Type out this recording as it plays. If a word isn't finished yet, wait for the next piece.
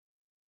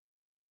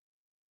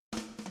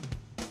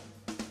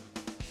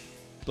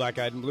Black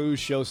Eyed and Blues,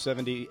 show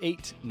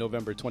 78,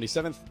 November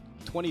 27th,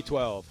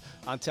 2012.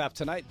 On tap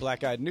tonight,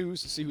 Black Eyed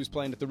News, see who's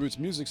playing at the Roots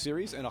Music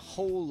Series, and a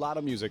whole lot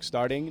of music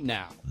starting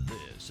now.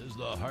 This is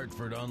the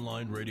Hartford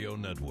Online Radio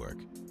Network.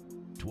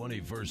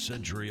 21st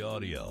Century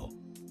Audio.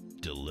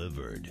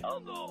 Delivered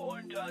on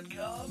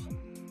thehorn.com.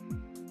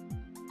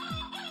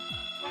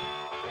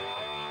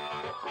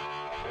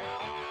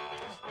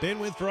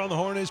 Bandwidth for On the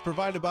Horn is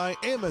provided by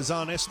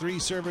Amazon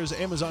S3 servers.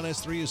 Amazon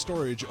S3 is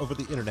storage over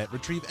the internet.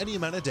 Retrieve any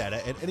amount of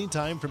data at any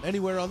time from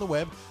anywhere on the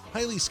web.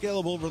 Highly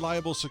scalable,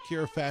 reliable,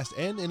 secure, fast,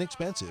 and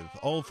inexpensive.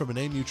 All from a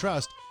name you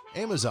trust,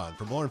 Amazon.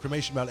 For more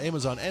information about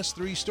Amazon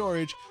S3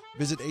 storage,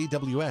 visit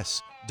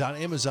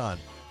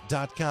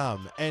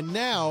aws.amazon.com. And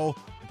now,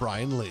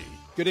 Brian Lee.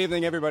 Good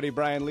evening, everybody.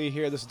 Brian Lee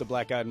here. This is the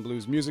Black Eyed and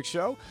Blues Music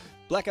Show.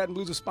 Black Eyed and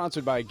Blues is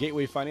sponsored by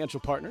Gateway Financial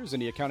Partners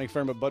and the accounting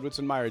firm of Budwitz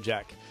and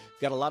Meyerjack.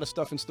 Got a lot of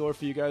stuff in store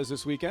for you guys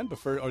this weekend,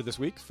 this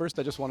week. First,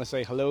 I just want to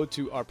say hello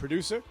to our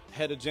producer,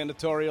 head of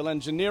janitorial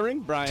engineering,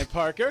 Brian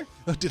Parker.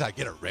 Oh, did I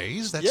get a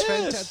raise? That's Yes,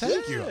 fantastic.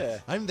 Thank yeah. you.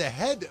 I'm the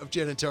head of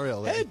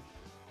janitorial. Head.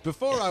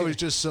 Before I was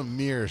just some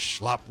mere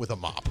schlop with a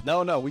mop.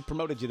 No, we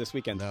promoted you this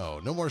weekend. No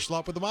more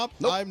slop with the mop.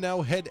 Nope. I'm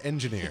now head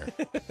engineer.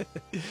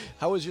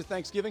 How was your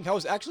Thanksgiving? How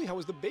was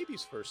the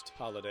baby's first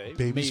holiday?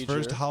 Baby's Major.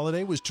 first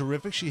holiday was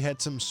terrific. She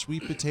had some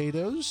sweet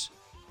potatoes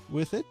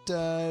with it.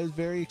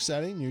 Very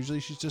exciting.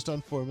 Usually she's just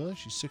on formula.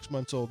 She's 6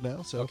 months old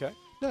now. So Okay.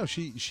 No,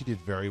 she did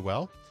very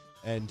well.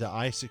 And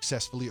I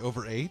successfully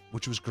overate,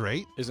 which was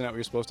great. Isn't that what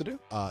you're supposed to do?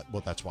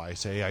 Well, that's why I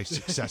say I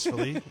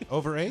successfully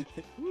overate.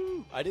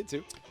 Woo, I did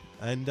too.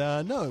 And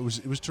no, it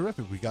was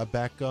terrific. We got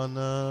back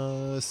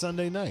on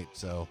Sunday night.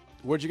 So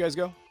Where'd you guys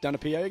go? Down to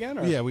PA again?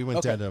 Or? yeah, we went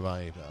Okay. down to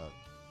my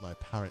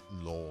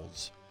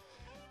parent-in-laws.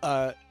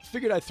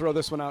 Figured I'd throw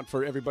this one out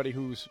for everybody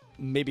who's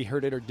maybe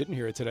heard it or didn't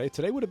hear it today.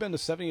 Today would have been the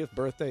 70th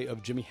birthday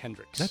of Jimi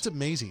Hendrix. That's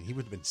amazing. He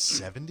would have been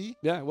 70.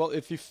 Yeah, well,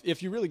 if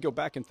you really go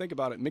back and think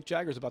about it, Mick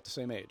Jagger's about the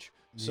same age.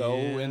 So,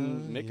 Yeah,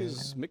 and Mick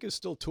is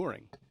still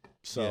touring.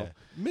 So, Yeah.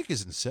 Mick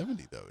isn't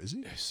 70 though, is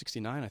he?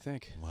 69, I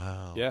think.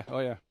 Wow. Yeah, oh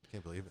yeah.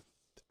 Can't believe it.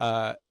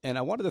 And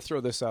I wanted to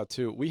throw this out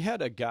too. We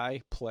had a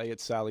guy play at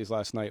Sally's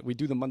last night. We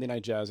do the Monday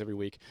Night Jazz every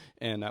week,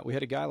 and we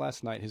had a guy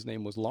last night. His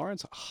name was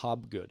Lawrence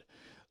Hobgood.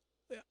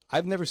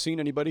 I've never seen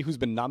anybody who's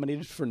been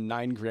nominated for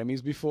 9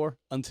 Grammys before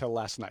until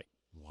last night.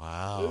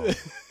 Wow.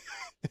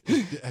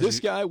 This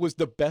guy was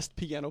the best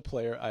piano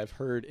player I've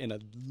heard in a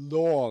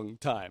long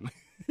time.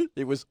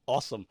 It was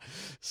awesome.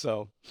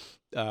 So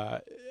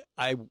I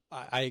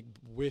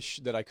wish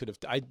that I could have.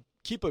 I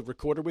keep a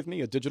recorder with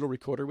me, a digital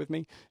recorder with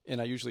me, and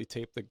I usually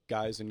tape the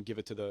guys and give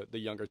it to the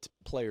younger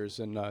players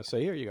and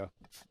say, here you go.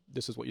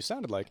 This is what you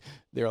sounded like.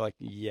 They're like,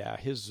 yeah,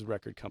 his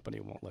record company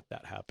won't let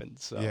that happen.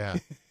 So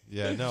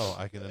Yeah, no,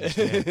 I can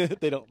understand.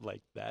 they don't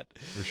like that.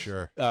 For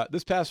sure.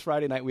 This past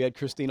Friday night, we had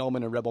Christine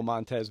Ullman and Rebel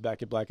Montez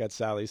back at Black Eyed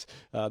Sally's.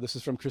 This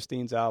is from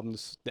Christine's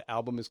albums. The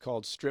album is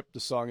called Strip. The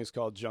song is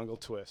called Jungle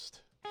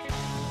Twist.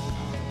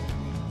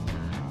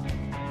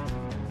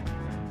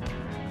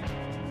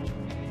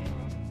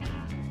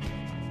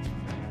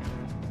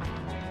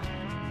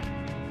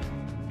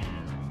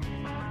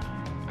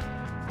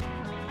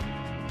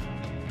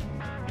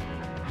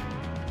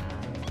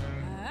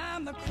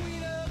 I'm the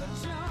queen of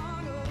the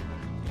jungle.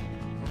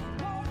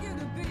 Want you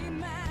to be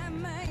my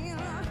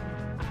man.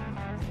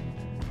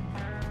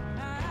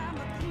 I'm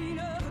the queen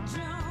of the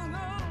jungle.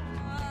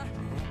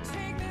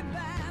 Take me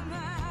by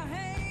my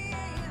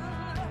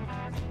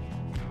hand.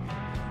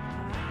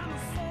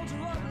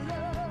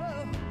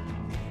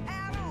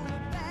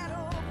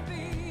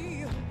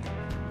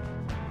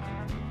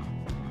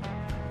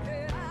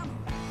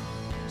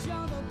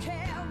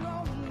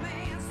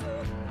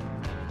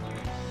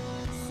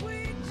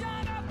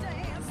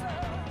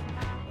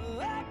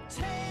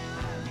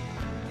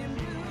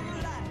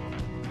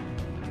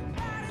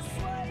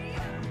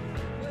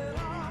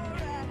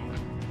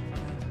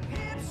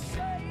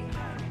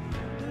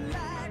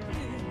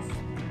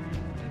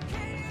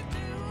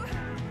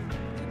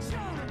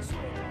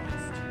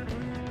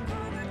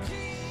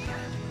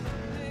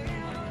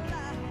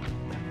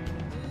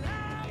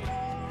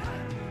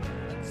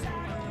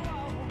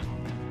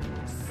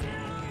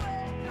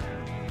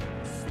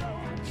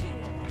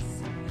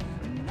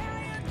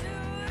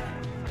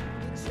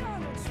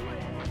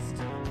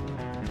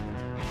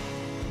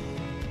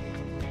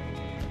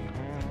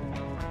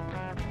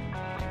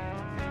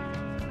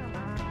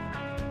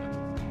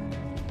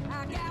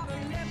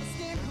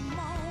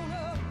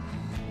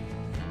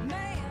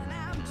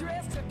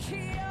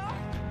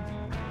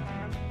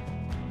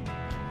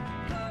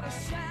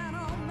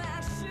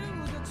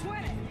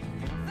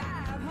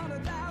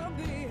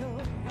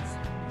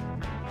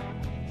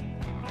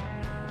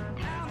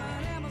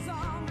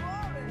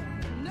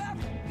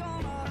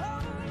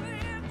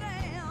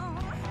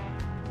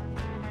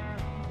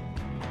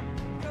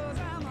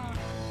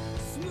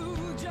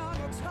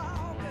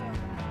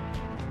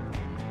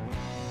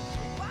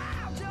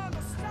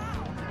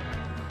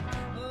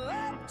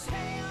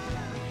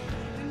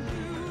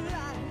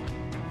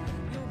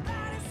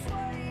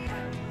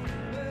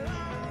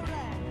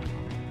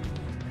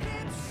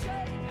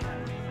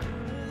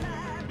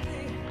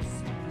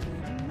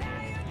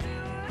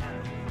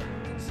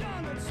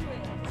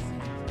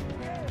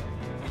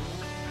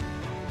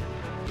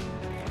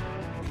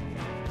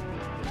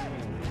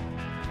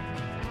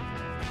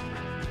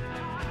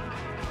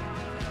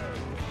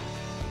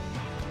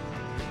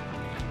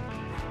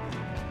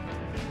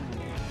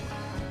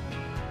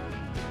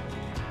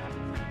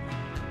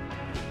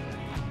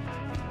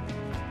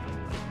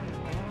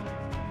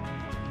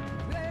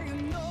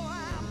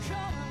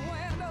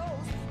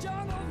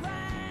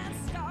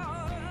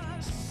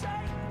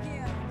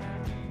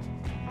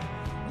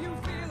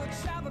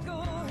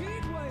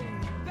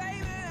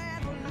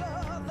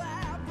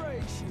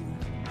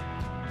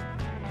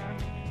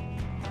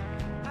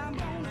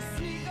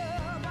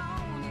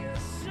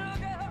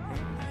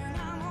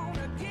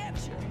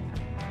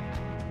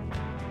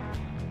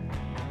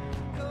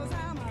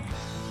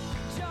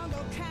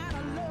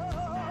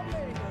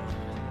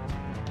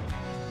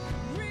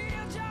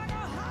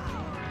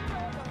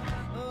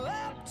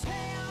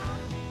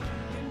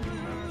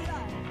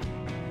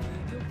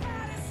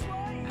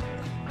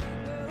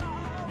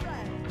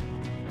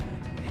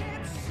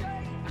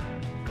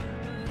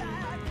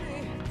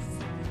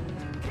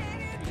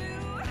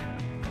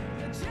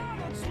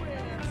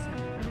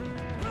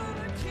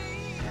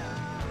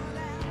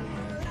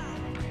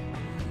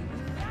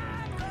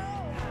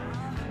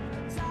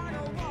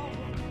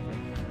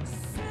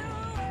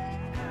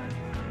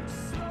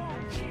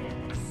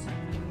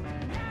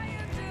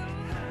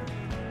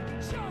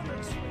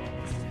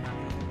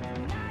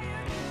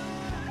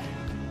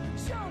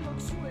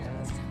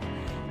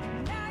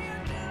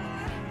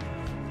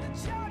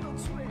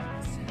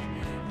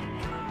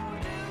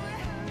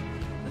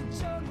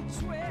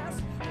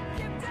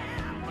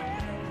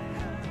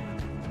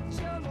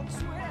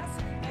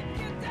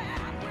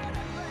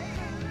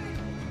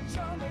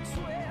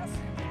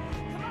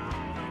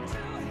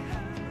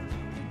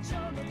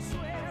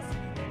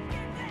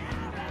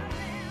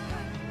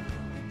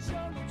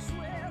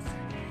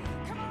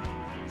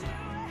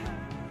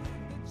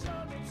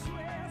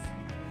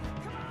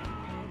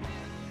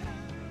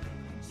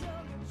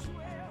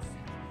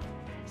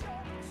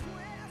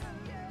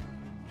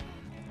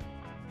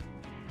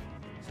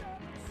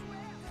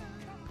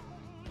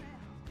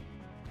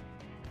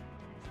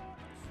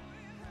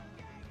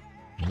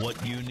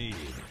 What you need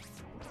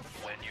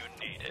when you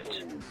need it.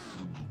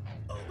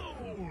 On the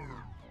Horn.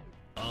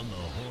 On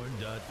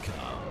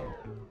thehorn.com.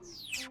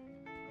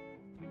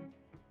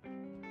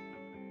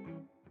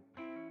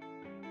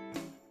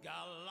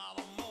 Got a lot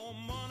of more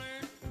money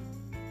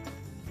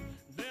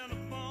than a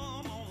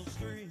bum on the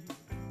street.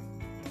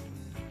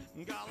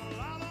 Got a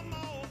lot of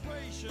more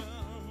patience,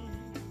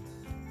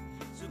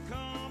 so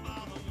come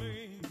bother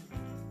me.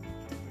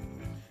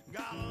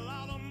 Got a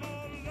lot of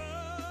more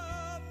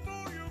love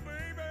for you,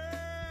 baby.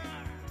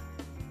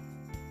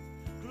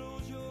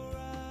 Close your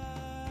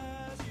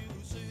eyes, you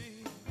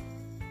see.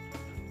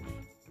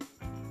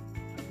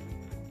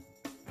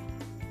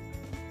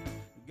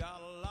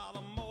 Got a lot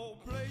of more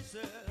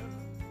places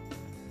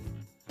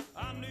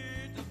I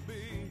need to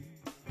be.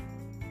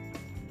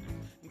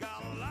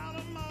 Got a lot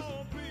of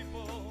more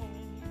people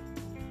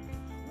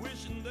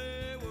wishing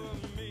they were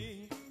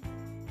me.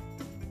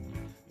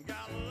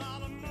 Got a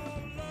lot of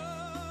more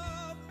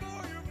love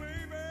for you,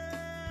 baby.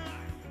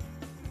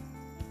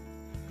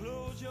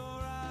 Close your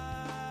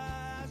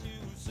eyes, you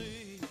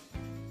see.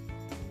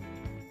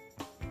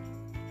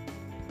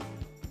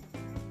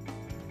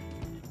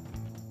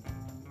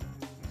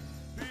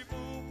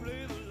 People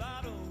play the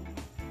lotto,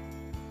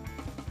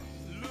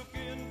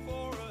 looking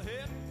for a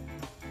hit.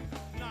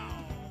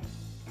 Now,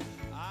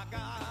 I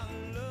got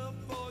love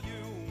for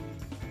you,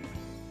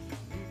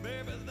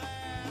 baby,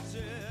 that's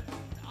it.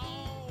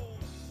 Oh,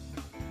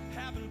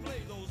 haven't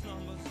played those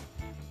numbers,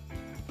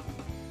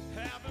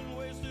 haven't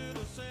wasted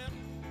a cent,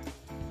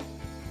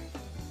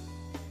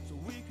 so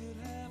we could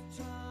have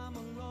time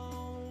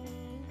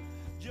alone.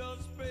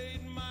 Just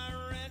paid my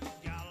rent,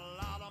 got a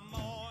lot of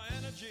more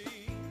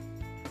energy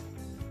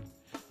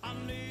I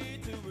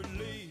need to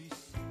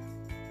release.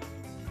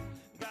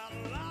 Got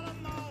a lot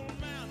of more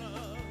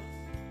manners,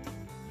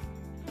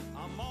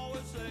 I'm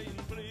always saying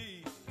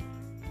please.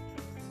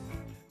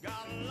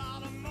 Got a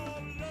lot of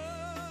more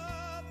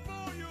love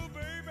for you,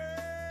 baby.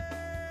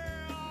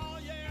 Oh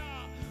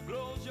yeah,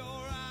 close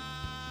your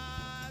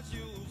eyes,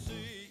 you'll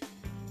see.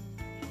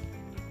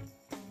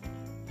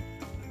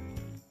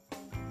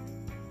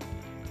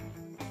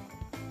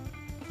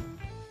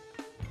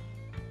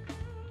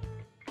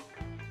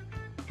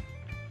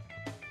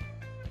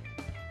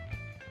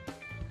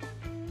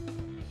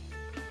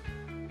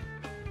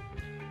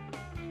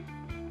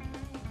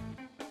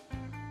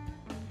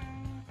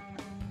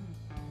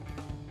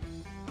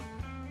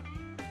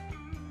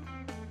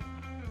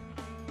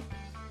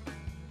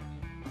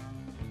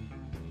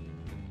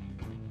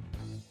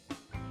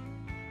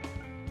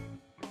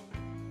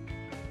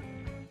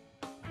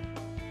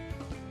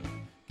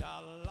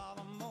 Got a lot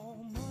of more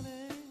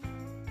money,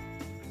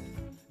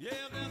 yeah,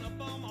 than a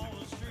bum on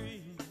the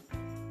street.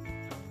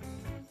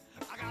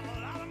 I got a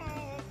lot of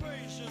more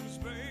patience,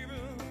 baby,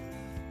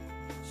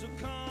 so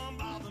come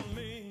bother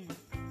me.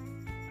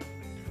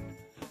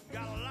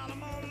 Got a lot of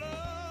more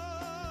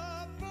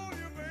love for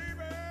you,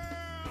 baby.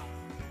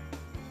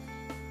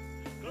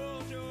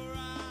 Close your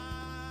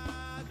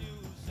eyes, you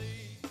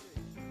see.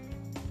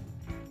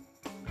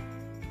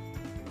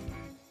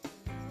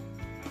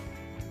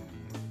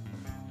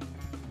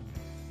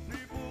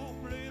 People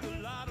play the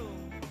lotto,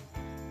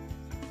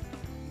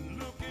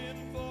 looking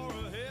for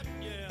a hit,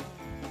 yeah.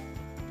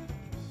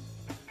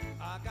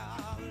 I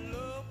got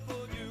love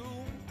for you,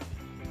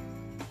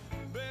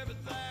 baby,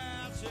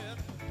 that's it.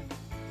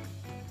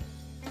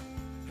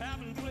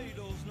 Haven't played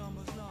those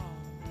numbers, no.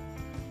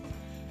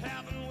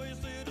 Haven't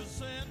wasted a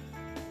cent,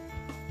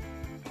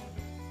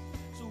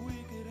 so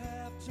we could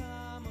have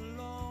time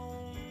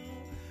alone.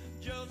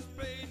 Just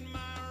paid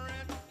my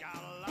rent, got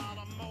a lot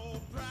of more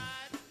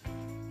pride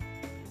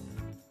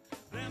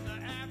than the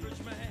average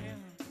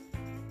man.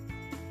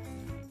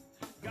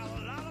 Got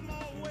a lot of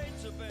more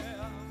weight to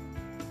bear,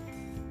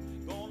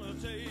 gonna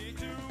take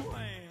two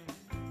hands.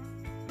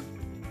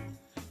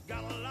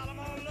 Got a lot of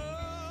more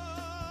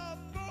love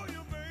for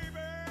you,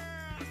 baby.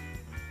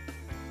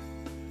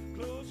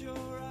 Close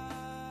your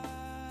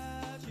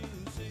eyes, you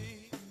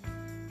see.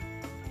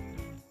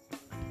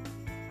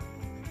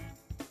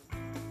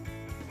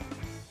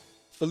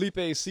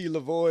 Felipe C.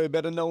 Lavoie,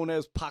 better known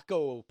as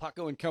Paco.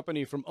 Paco and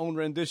Company from Own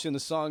Rendition.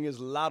 The song is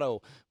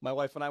Lotto. My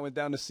wife and I went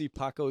down to see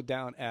Paco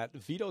down at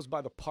Vito's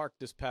by the Park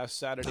this past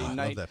Saturday I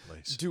night. love that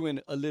place. Doing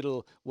a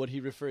little, what he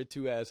referred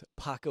to as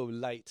Paco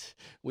Light.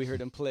 We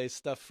heard him play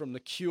stuff from The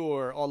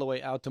Cure all the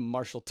way out to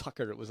Marshall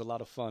Tucker. It was a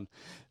lot of fun.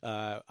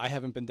 I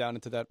haven't been down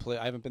into that place.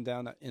 I haven't been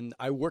down in,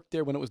 I worked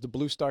there when it was the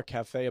Blue Star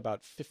Cafe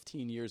about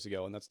 15 years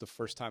ago, and that's the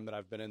first time that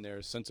I've been in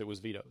there since it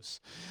was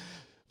Vito's.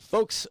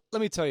 Folks, let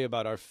me tell you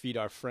about our Feed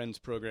Our Friends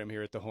program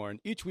here at the Horn.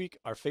 Each week,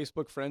 our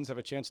Facebook friends have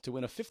a chance to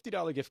win a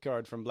 $50 gift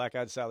card from Black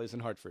Eyed Sally's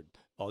in Hartford.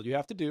 All you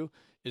have to do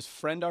is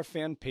friend our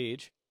fan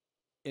page,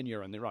 and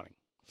you're in the running.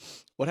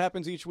 What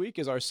happens each week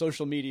is our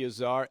social media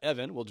czar,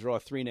 Evan, will draw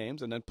 3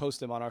 names and then post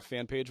them on our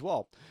fan page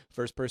wall.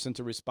 First person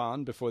to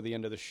respond before the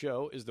end of the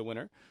show is the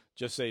winner.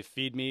 Just say,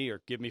 feed me,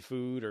 or give me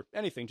food, or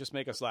anything. Just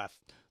make us laugh.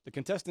 The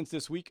contestants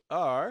this week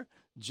are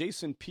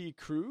Jason P.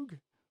 Krug,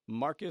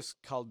 Marcus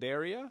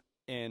Calderia,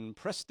 and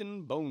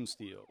Preston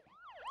Bonesteel.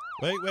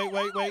 Wait.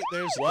 What?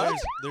 There's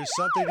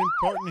something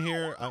important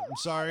here. I'm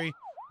sorry.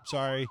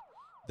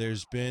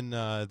 There's been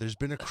a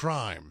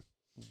crime.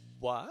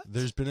 What?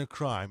 There's been a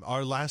crime.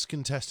 Our last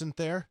contestant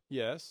there,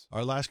 Yes.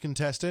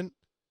 Preston,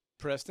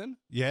 Preston?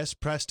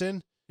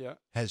 Yeah.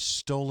 has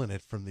stolen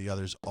it from the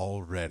others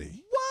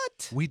already.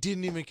 What? We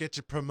didn't even get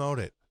to promote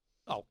it.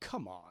 Oh,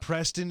 come on.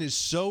 Preston is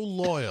so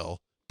loyal.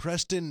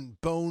 Preston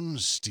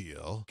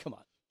Bonesteel. Come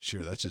on.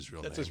 Sure, that's his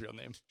real That's name. his real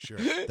name. Sure,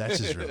 that's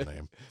his real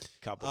name.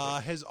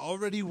 Complicated. Has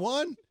already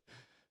won.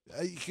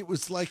 It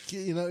was like,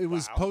 it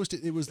was Wow.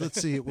 posted. It was, let's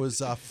see, it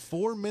was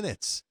 4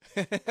 minutes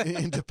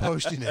into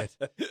posting it.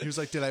 He was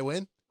like, did I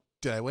win?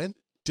 Yeah,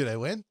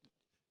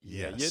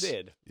 Yes. you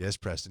did. Yes,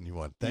 Preston, you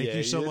won. Thank Yeah,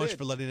 you so you much did.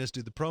 for letting us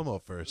do the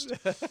promo first.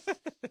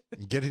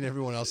 And getting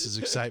everyone else's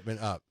excitement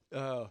up.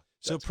 Oh,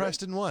 So that's great.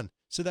 Preston won.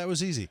 So that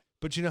was easy.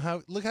 But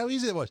look how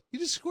easy it was. He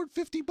just scored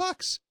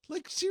 $50.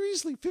 Like,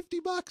 seriously,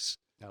 $50.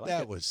 I like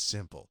That it. was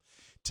simple.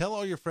 Tell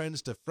all your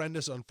friends to friend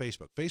us on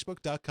Facebook,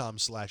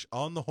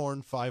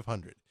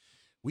 facebook.com/onthehorn500.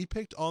 We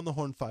picked On the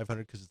Horn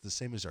 500 because it's the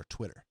same as our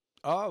Twitter.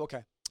 Oh,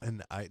 okay.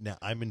 And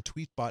I'm in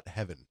tweetbot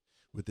heaven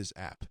with this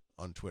app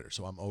on Twitter.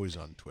 So I'm always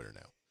on Twitter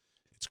now.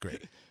 It's great.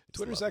 It's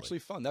Twitter's lovely. actually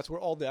fun. That's where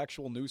all the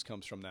actual news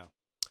comes from now.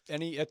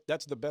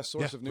 That's the best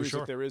source Yeah, of for news sure.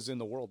 that there is in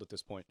the world at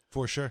this point.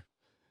 For sure.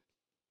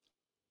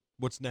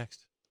 What's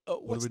next?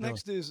 What's we doing?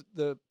 next is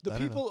the I don't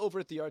people over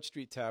at the Arch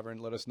Street Tavern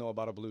let us know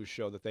about a blues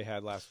show that they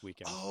had last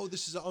weekend. Oh,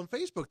 this is on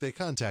Facebook. They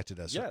contacted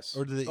us. Yes.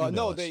 Or did they email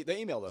no, us? they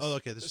emailed us. Oh,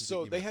 okay. This is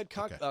So the they email.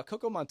 had Okay.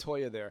 Coco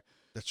Montoya there.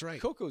 That's right.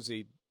 Coco's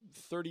a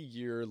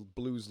 30-year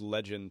blues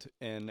legend,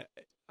 and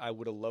I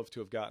would have loved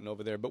to have gotten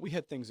over there, but we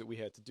had things that we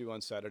had to do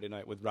on Saturday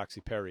night with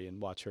Roxy Perry and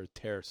watch her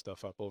tear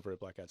stuff up over at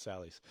Black Eyed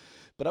Sally's.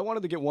 But I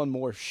wanted to get one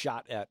more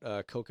shot at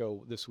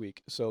Coco this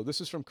week. So this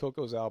is from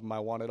Coco's album, I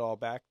Want It All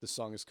Back. The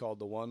song is called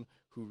The One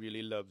Who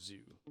Really Loves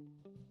You.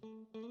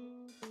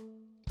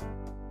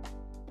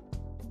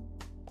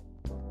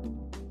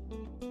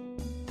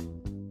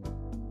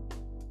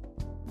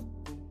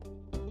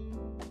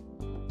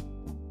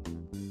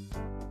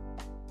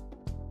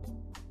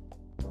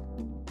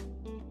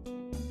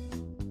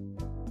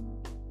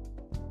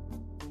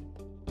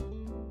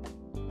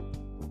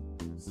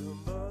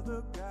 Some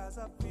other guys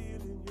are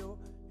filling your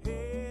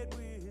head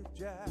with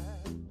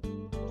jive.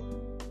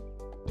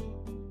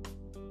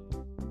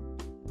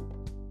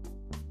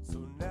 So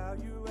now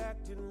you're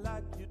acting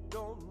like you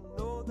don't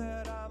know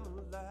that I'm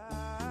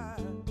alive.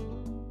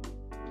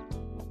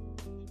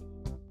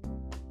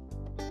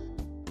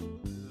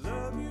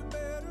 Love, you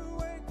better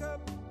wake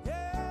up,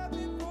 yeah,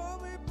 before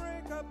we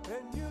break up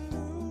and you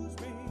lose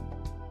me.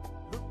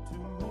 Look to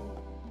me,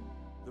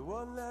 the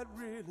one that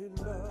really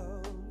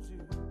loves you.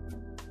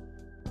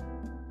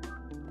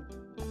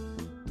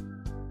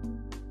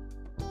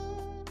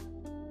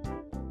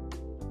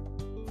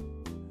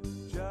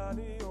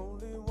 Johnny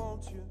only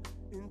wants you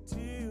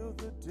until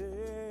the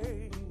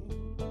day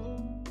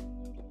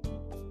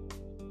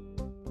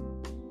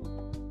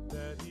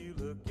that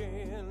he'll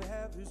again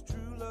have his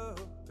true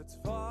love that's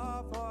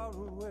far, far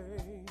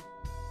away.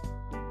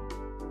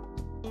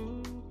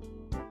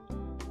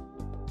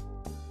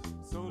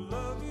 So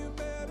love, you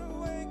better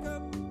wake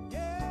up,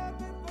 yeah,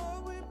 before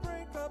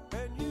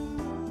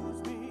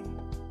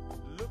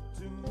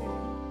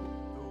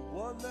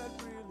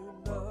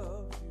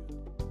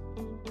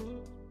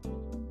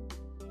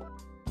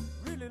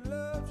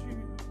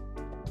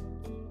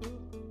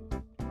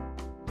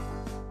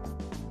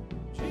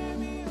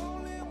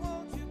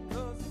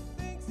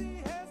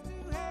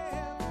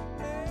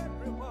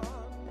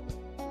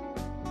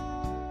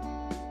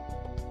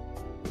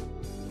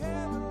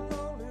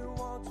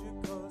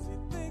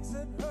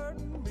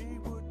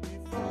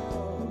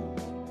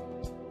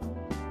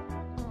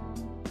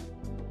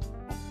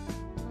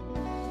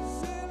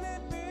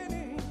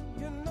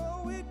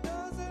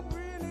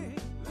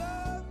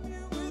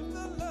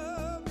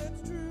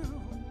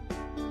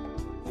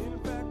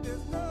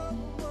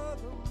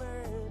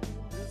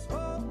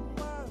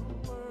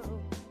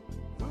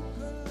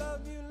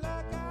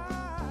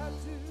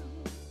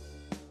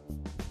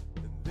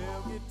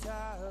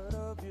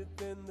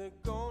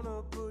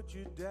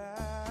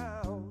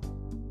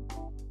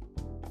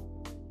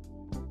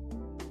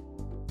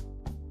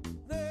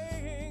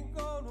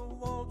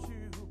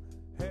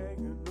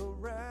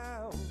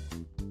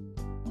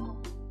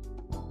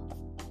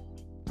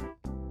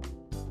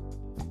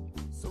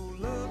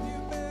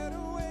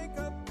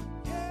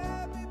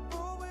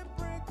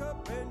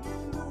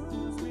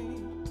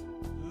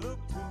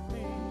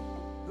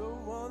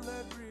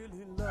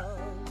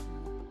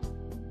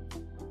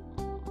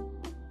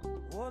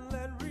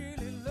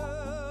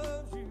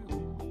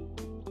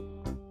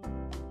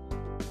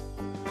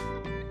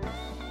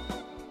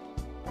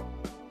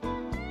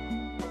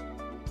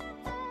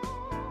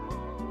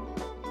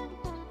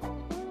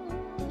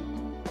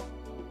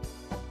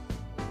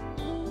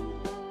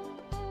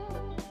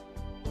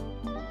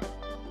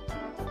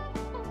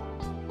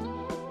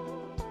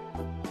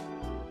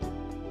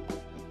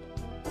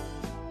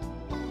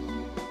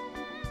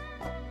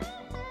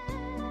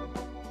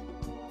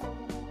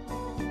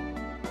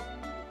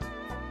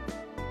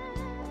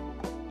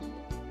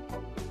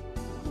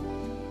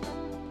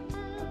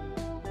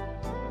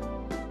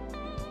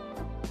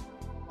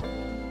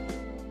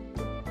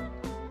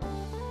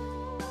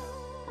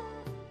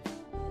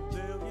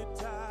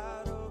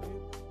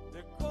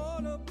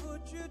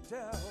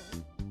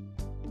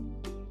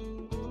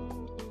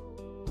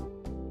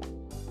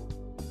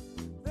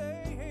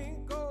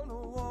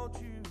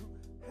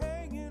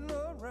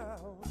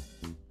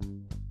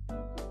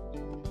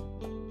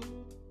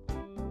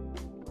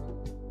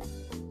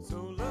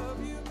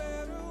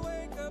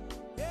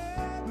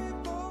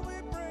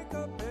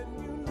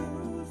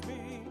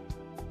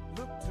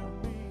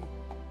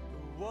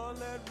one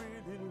that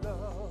really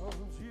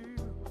loves you.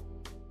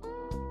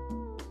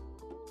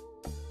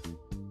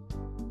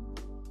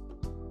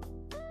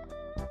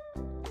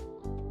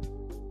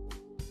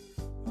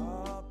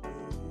 Ah,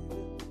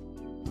 baby,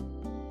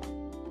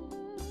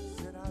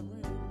 said I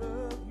really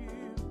love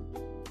you.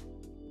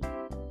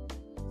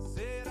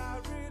 Said I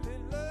really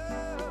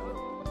love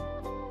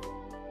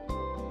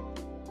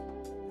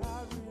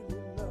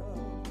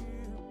you.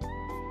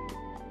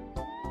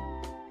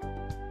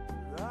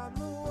 I'm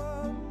the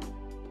one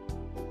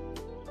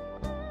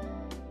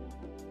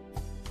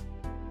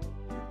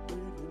that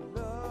really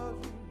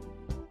loves you.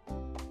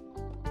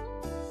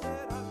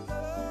 Said I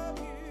love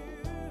you.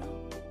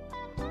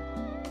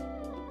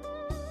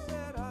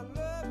 Said I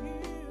love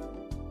you.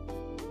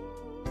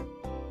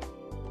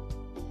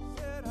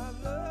 Said I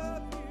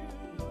love you.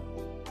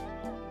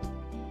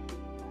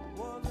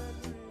 One that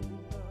really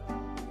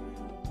loves you.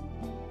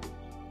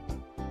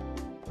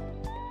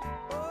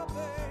 Oh,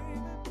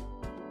 baby.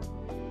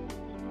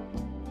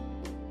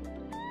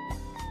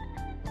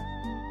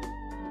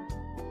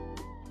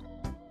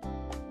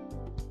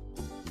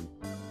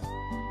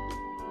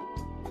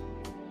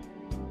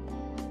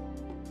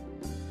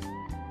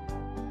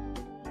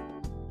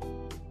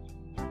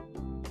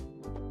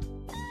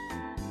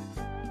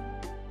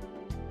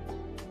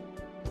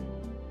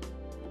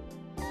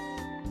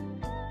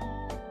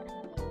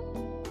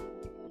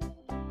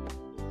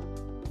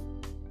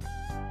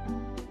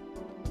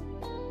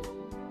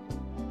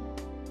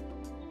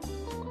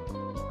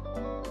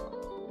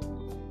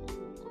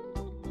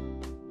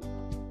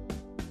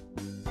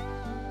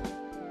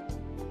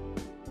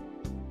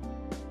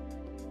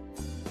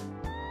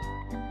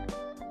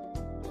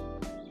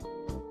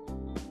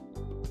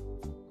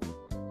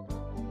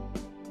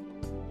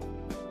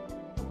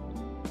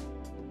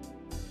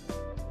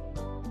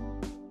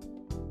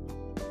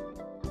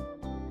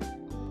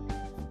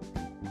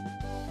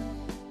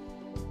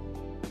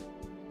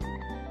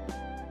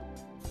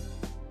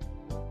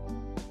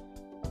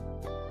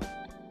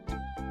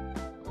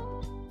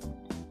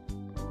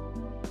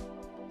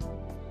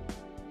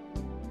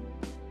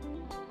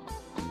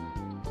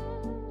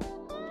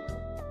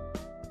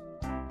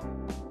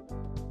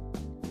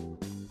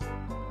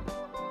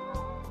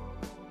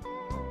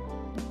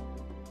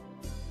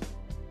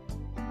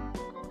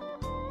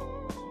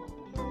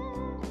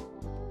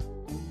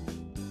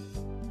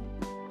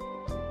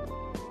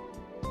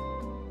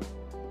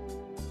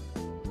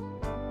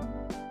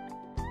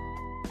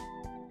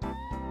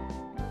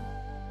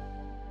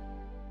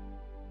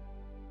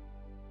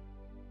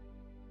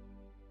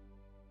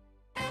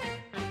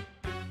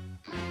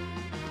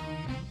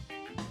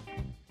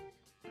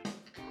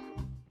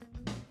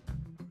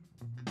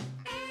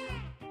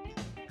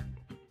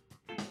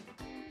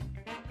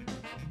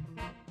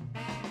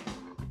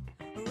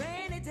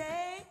 Rainy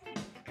day,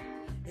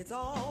 it's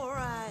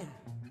alright.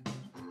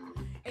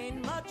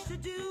 Ain't much to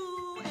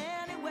do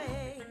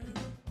anyway.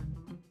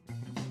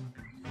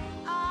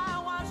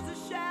 I watch the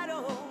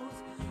shadows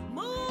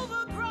move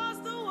across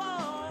the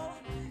wall,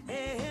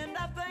 and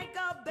I think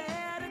of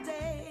better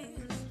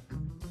days.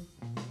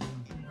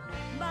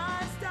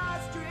 Mind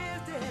starts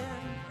drifting,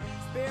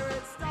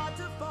 spirits start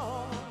to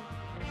fall.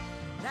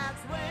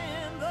 That's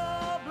when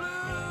the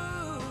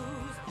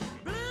blues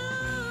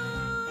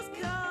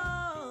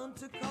come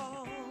to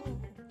call.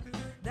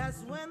 That's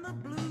when the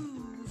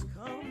blues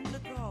come to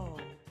call.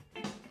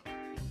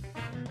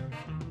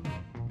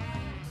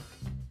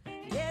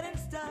 Getting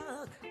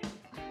stuck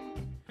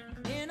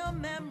in a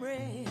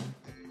memory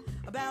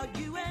about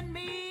you and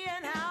me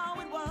and how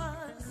it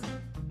was.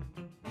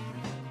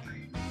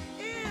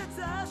 It's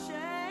a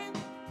shame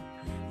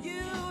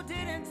you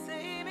didn't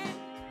see me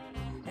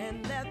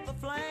and let the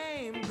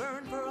flame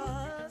burn for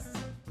us.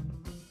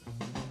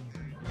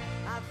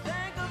 I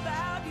think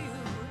about you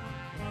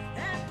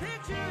and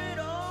picture it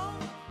all.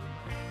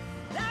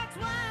 That's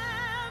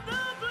when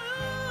the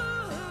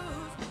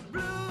blues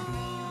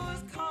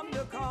come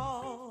to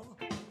call.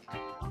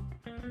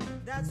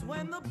 That's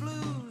when the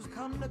blues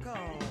come to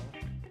call.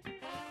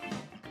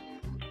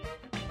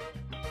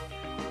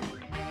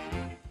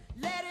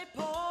 Let it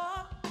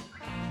pour,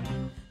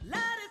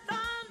 let it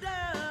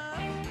thunder,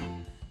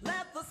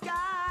 let the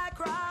sky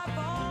cry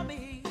for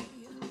me.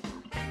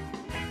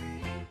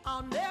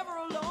 I'm never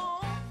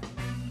alone,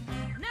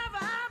 never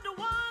have to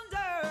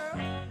wonder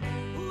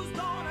who's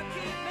gonna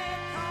keep me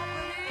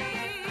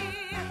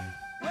company.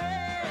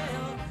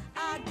 Well,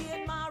 I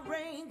get my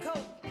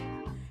raincoat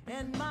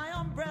and my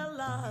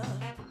umbrella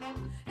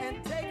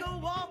and take a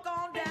walk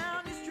on down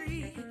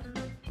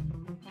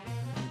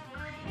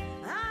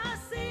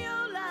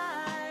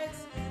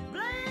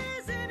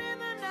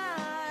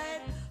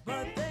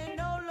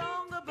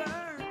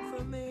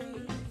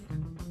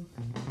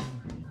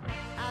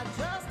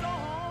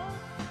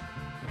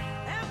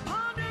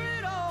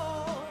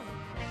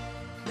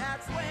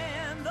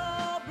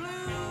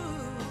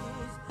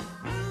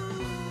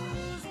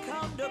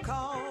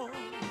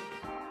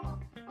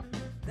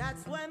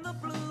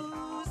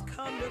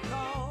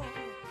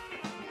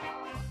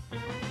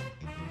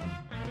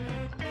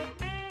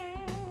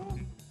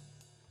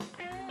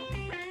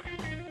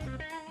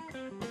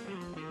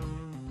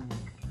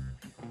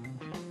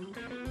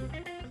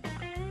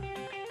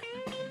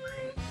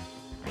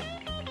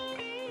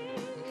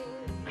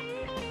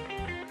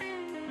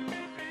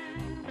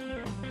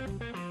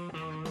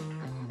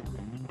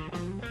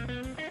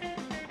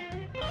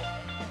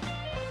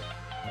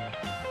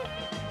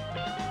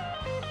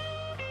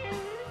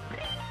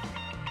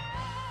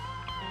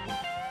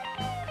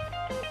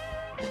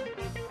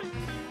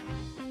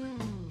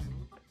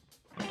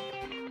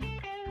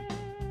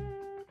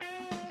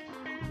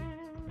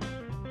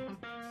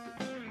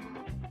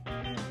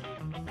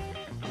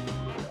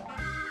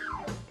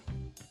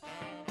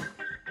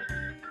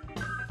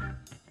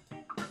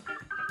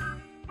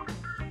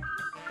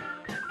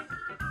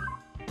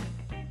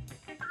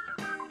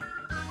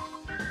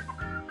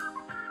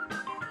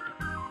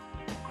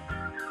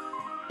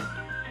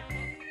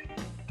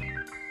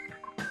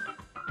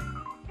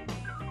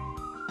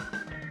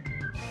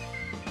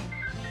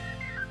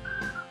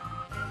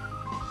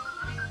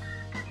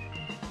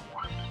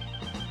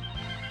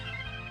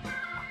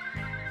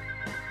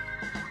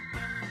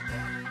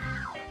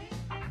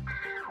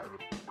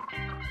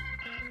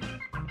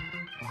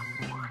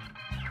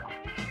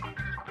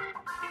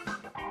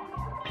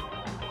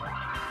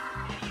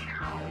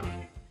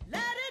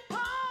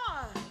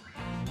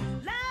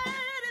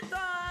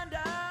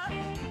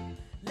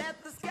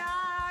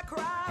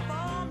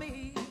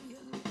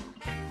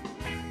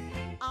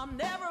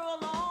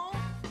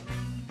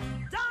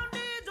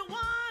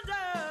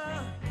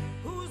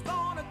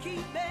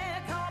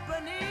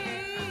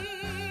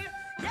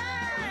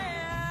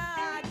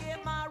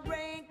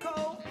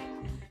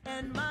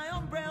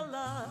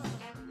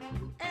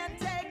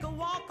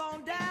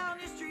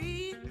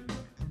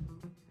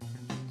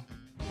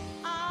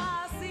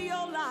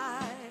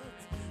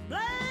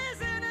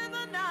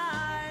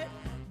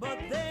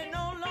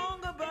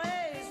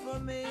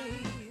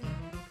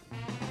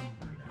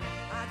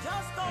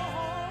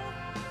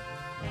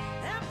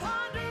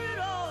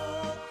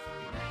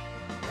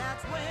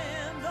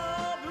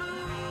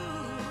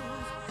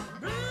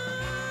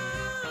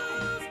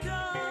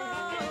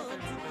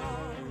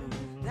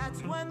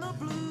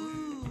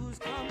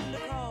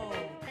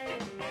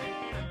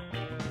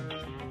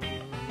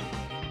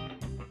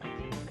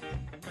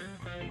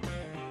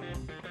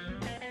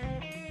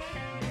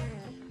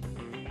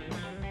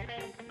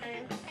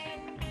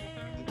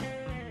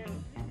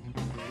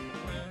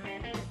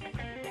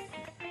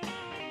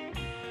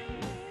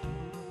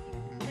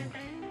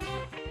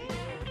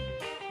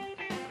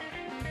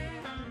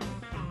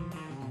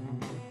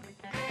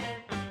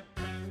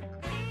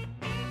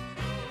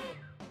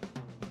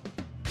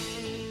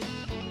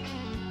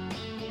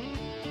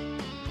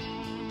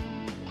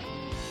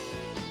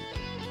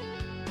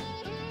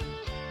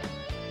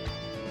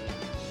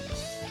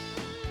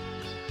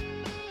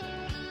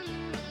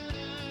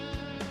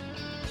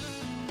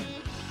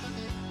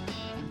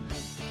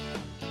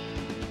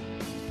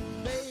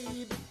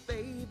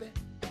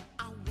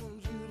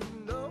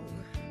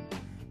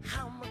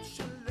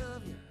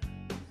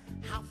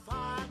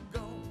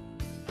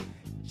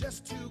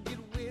just to get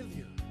with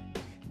you,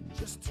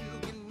 just to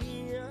get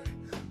near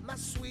my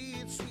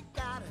sweet, sweet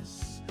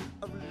goddess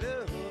of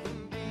love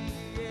and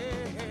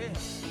beer.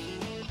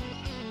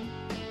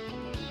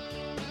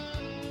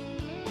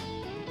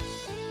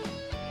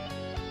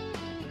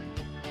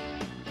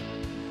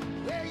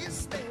 Where you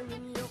stand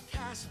in your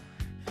castle,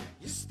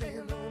 you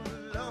stand all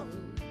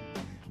alone,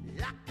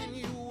 locked in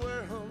your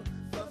world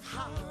of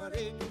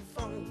heartache and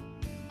foam.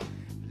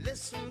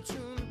 Listen to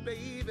me,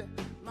 baby,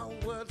 my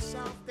words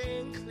soft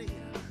and clear,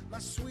 my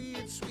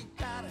sweet, sweet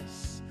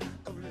goddess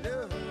of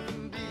love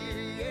and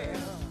beer, yeah.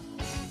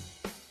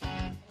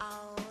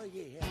 Oh,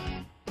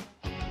 yeah.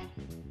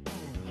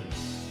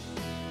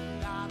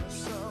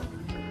 Goddess of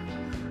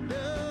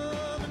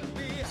love and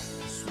beer,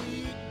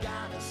 sweet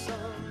goddess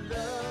of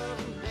love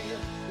and beer.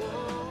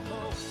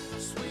 Whoa,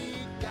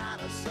 sweet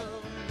goddess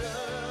of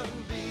love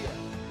and beer.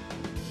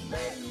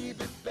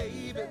 Baby,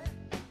 baby,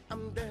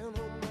 I'm down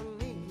on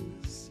my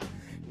knees.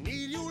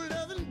 Need your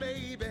loving,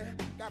 baby.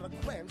 Gotta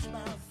quench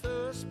my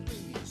thirst,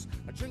 please.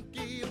 A drink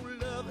of your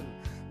loving,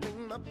 make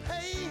my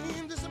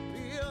pain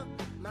disappear.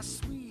 My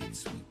sweet,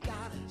 sweet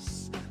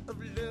goddess of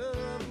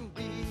love and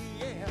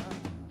beer.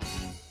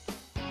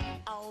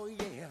 Oh,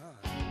 yeah.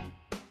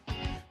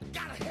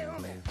 Gotta hear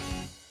me.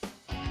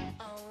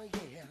 Oh,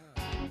 yeah.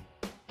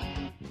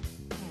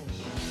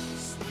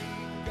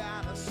 Sweet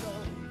goddess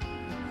of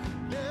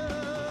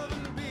love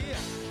and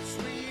beer.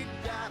 Sweet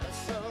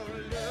goddess of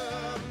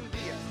love and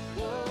beer.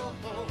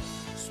 Whoa,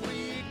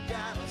 sweet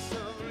goddess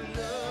of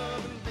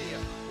love and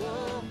beer.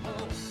 Whoa,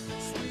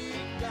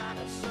 sweet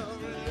goddess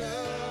of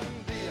love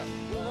and beer.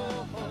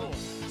 Whoa,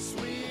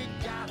 sweet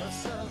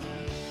goddess of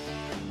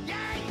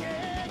yeah,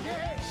 yeah,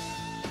 yeah.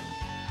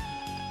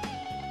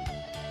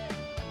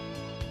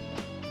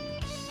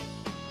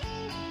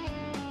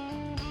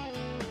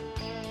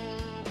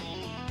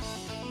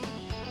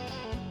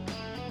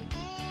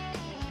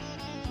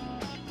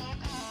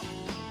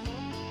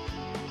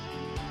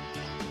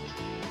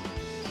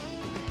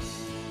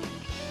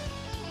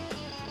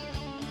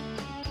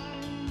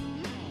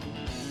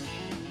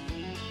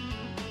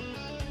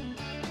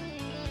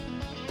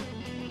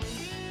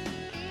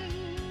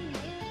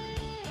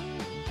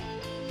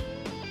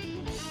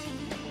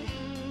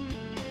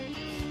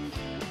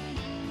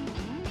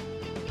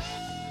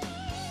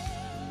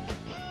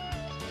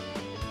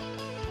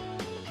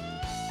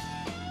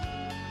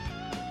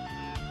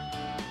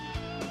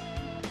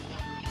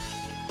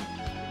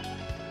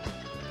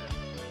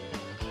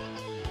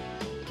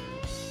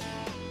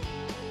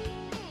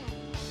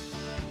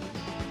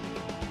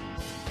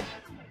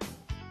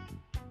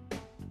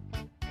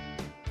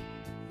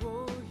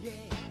 Oh, yeah.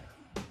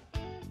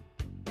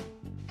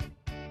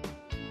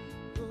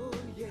 Oh,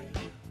 yeah.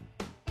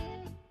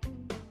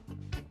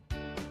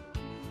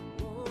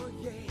 Oh,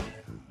 yeah.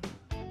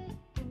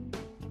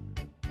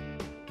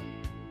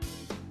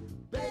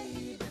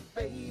 Baby,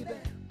 baby,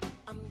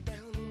 I'm down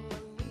on my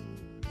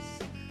knees.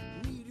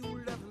 Need your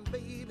loving,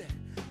 baby.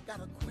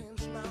 Gotta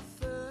quench my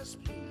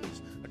thirst,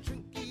 please. A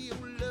drink of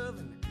your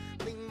loving,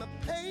 make my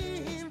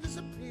pain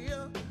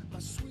disappear. My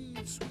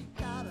sweet, sweet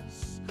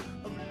goddess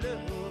of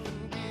love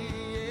and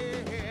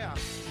beer.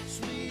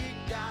 Sweet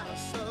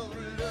goddess of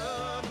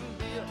love and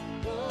beer.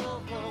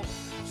 Whoa,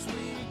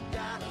 sweet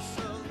goddess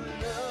of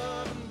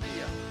love and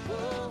beer.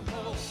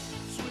 Whoa,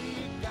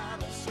 sweet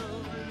goddess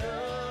of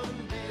love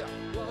and beer.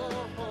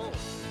 Whoa,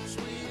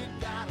 sweet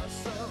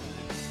goddess of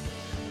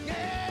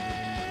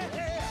yeah.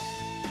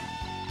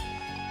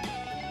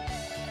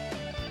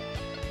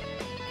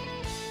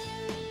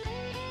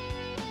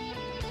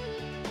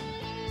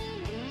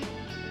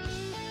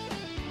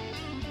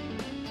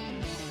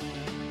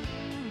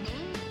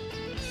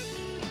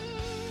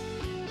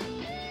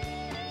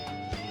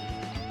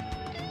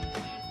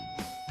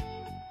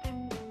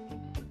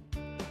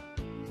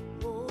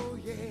 Oh,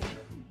 yeah.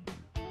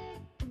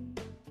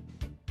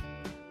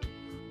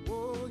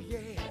 Oh, yeah.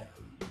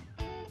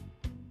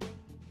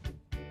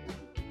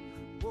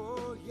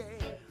 Oh, yeah.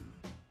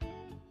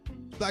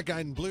 Black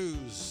Eyed and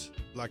Blues,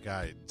 Black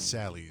Eyed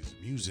Sally's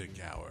Music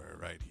Hour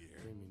right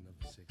here,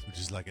 which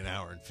is like an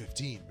hour and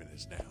 15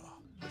 minutes now,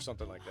 Or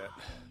something like that.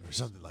 or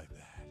something like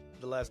that.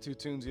 The last two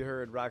tunes you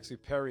heard, Roxy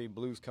Perry,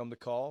 Blues Come to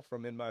Call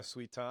from In My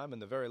Sweet Time,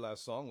 and the very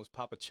last song was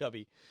Papa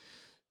Chubby,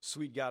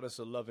 Sweet Goddess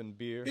of Love and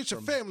Beer. It's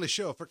a family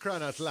show, for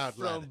crying out loud,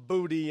 from lad.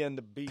 Booty and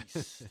the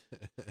Beast.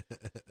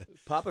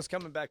 Papa's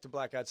coming back to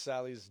Black Eyed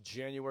Sally's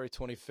January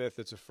 25th.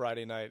 It's a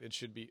Friday night. It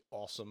should be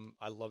awesome.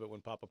 I love it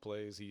when Papa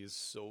plays. He is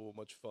so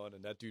much fun,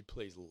 and that dude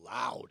plays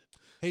loud.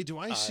 Hey, do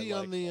I see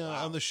on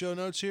the show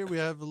notes here we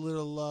have a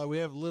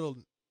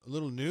little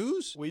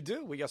news? We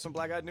do. We got some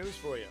Black Eyed news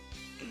for you.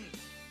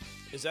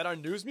 Is that our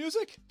news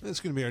music? That's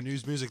going to be our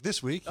news music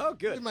this week. Oh,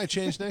 good. It might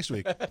change next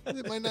week.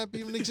 It might not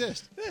even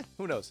exist.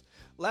 Who knows?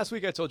 Last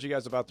week I told you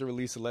guys about the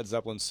release of Led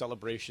Zeppelin's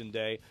Celebration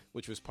Day,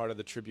 which was part of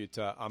the tribute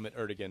to Ahmet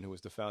Ertegun, who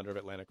was the founder of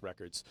Atlantic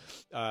Records.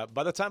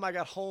 By the time I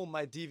got home,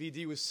 my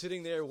DVD was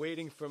sitting there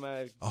waiting for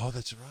my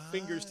that's right.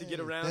 fingers to get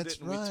around That's it,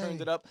 and right. we turned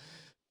it up,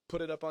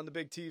 put it up on the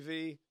big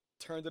TV,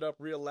 turned it up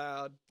real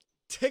loud,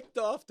 ticked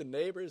off the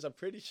neighbors, I'm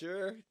pretty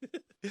sure.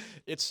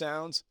 It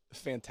sounds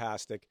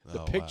fantastic.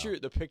 Oh,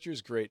 The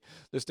picture's great.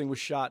 This thing was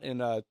shot in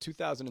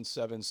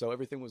 2007, so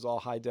everything was all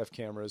high-def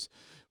cameras.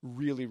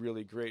 Really,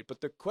 really great.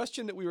 But the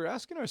question that we were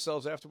asking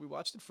ourselves after we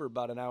watched it for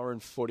about an hour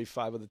and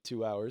 45 of the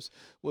 2 hours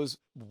was,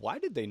 why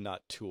did they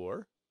not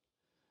tour?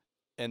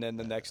 And then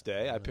the next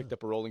day, I picked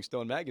up a Rolling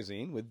Stone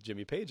magazine with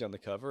Jimmy Page on the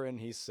cover, and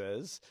he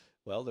says,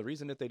 well, the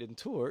reason that they didn't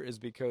tour is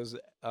because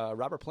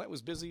Robert Plant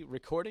was busy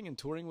recording and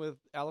touring with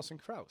Alison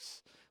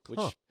Krauss, which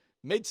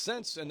made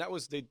sense. And that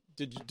was do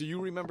you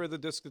remember the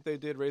disc that they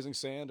did, Raising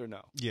Sand, or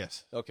no?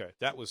 Yes. Okay,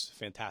 that was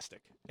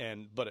fantastic.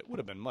 But it would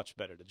have been much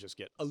better to just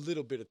get a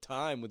little bit of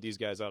time with these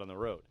guys out on the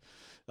road.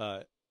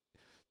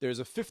 There's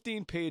a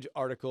 15-page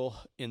article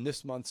in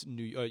this month's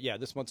New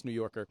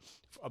Yorker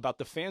about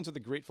the fans of the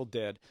Grateful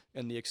Dead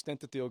and the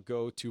extent that they'll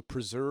go to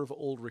preserve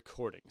old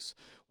recordings.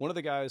 One of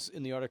the guys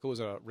in the article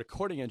is a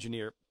recording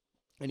engineer,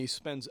 and he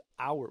spent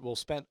hours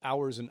and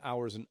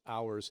hours and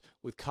hours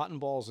with cotton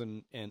balls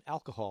and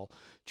alcohol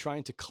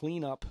trying to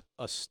clean up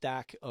a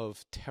stack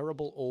of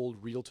terrible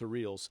old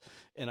reel-to-reels.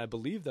 And I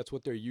believe that's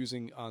what they're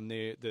using on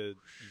the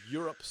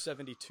Europe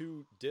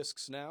 72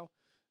 discs now.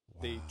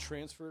 Wow. They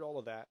transferred all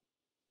of that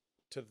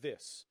to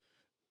this.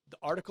 The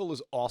article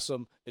is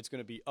awesome. It's going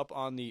to be up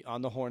on the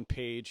Horn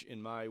page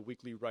in my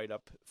weekly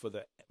write-up for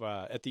the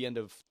at the end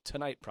of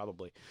tonight,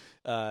 probably.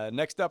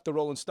 Next up, the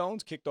Rolling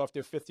Stones kicked off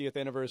their 50th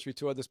anniversary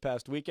tour this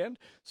past weekend.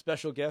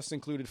 Special guests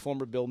included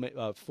former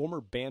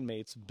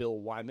bandmates Bill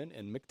Wyman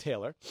and Mick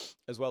Taylor,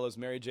 as well as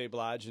Mary J.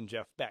 Blige and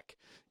Jeff Beck.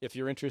 If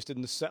you're interested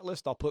in the set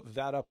list, I'll put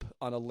that up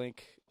on a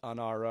link on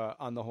our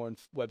on the Horn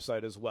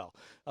website as well.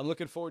 I'm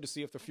looking forward to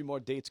see if a few more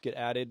dates get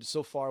added.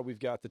 So far, we've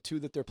got the 2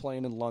 that they're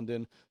playing in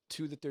London,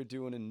 2 that they're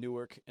doing in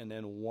Newark, and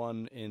then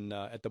 1 in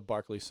at the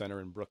Barclays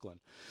Center in Brooklyn.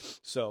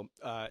 So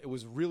it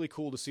was really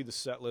cool to see the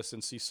set list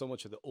and see so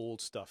much of the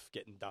old stuff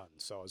getting done.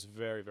 So I was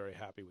very, very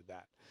happy with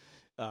that.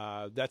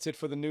 That's it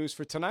for the news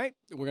for tonight.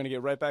 We're going to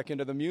get right back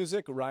into the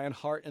music. Ryan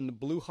Hart and the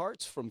Blue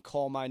Hearts from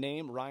Call My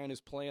Name. Ryan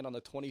is playing on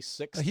the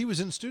 26th. He was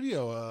in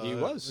studio he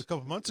was. a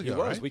couple months ago, He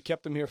was. Right? We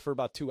kept him here for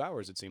about 2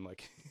 hours, it seemed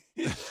like.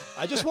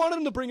 I just wanted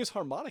him to bring his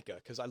harmonica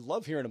because I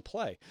love hearing him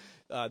play.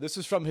 This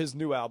is from his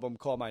new album,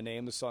 Call My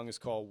Name. The song is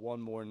called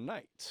One More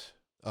Night.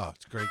 Oh,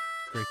 it's a great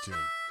tune.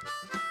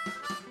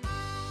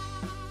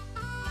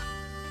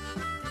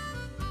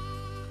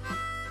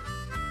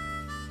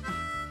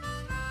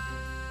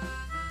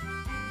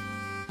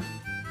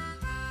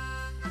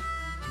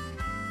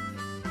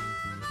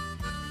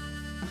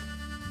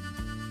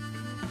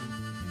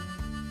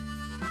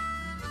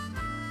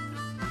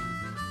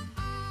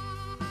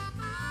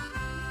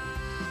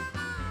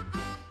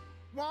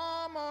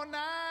 One more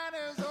night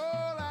is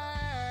all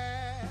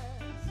I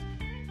ask.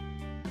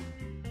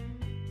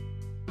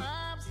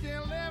 I'm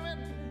still living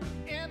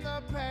in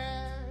the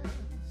past.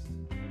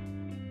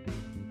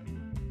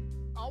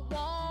 I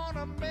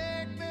wanna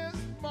make this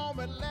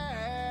moment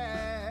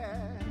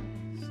last.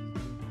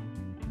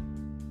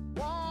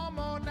 One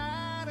more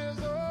night is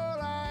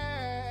all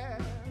I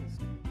ask.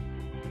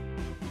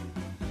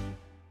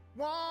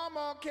 One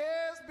more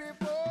kiss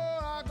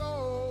before I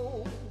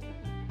go.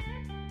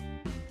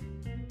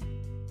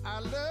 I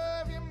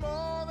love you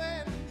more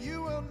than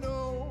you will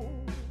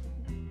know.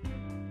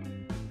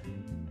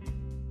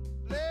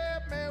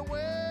 Let me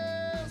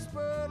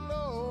whisper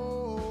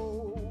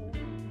low.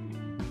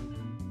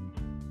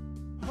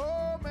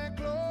 Hold me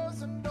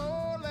close and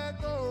don't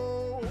let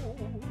go.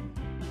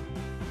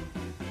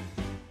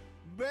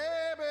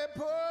 Baby,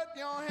 put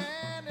your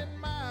hand in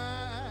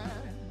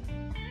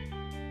mine.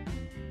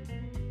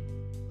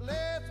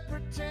 Let's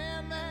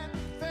pretend that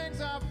things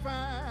are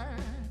fine.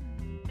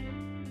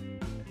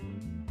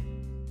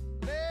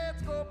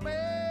 Let's go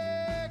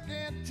back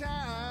in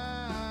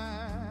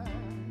time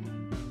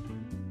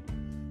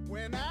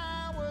when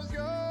I was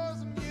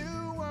yours and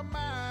you were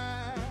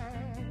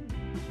mine.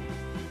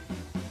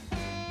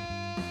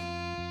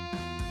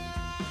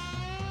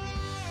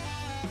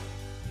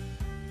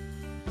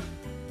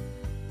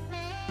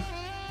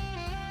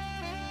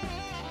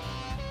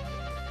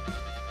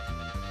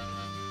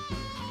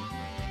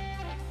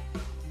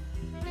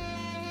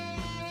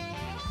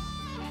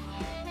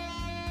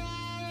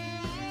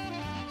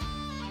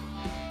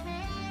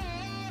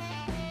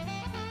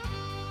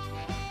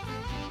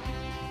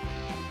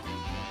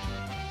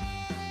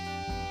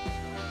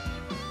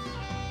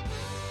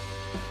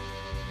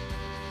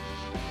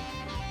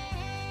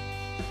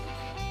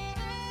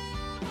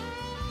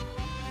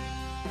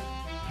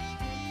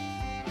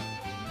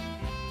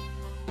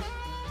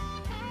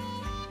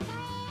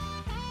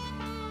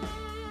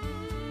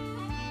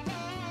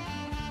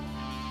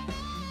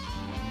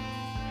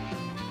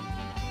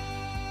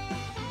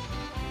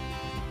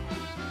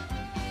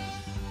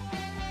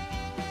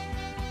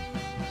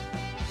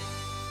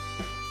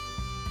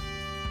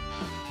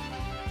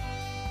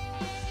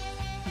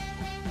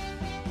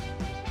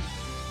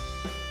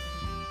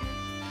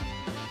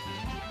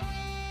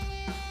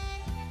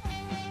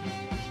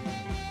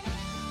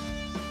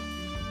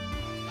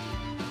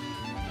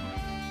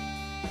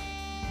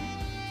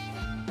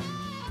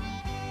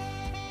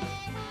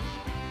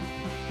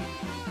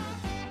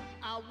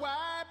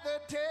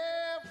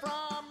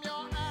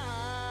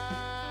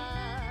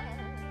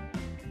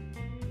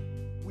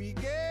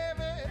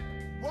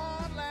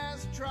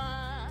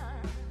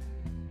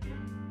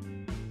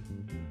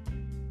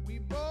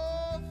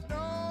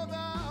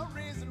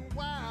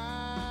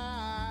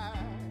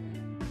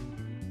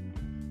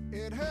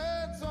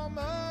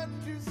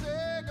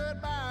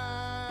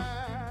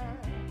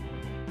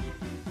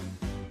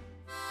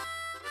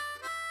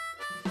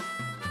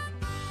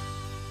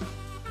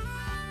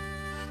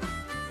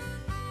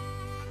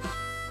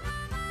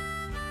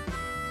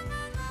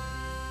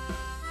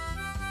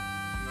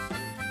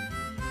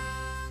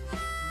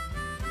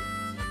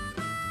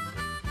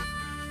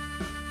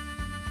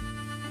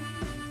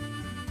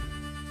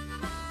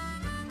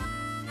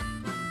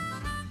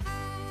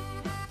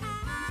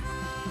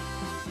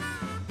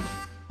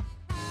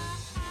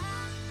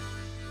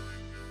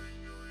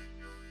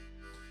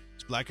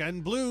 Black Eyed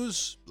and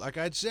Blues, Black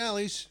Eyed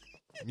Sally's,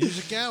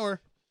 Music Hour.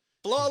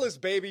 Flawless,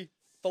 baby.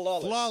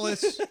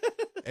 Flawless.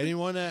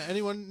 Anyone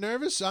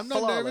nervous? I'm not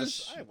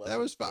Flawless. nervous. That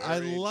was fun. I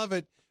love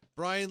it.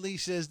 Brian Lee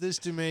says this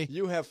to me.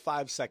 You have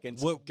 5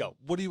 seconds. Go.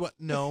 What do you want?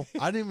 No,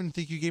 I didn't even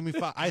think you gave me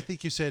 5. I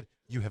think you said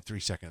you have 3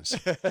 seconds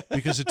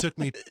because it took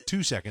me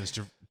 2 seconds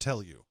to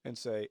tell you. And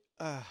say,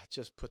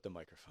 just put the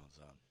microphones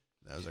on.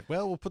 I was like,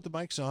 well, we'll put the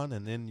mics on,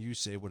 and then you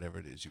say whatever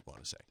it is you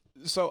want to say.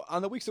 So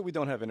on the weeks that we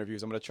don't have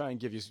interviews, I'm going to try and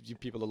give you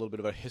people a little bit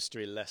of a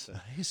history lesson.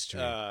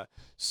 History.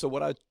 So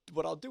what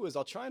I'll do is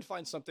I'll try and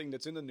find something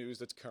that's in the news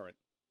that's current,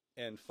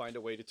 and find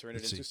a way to turn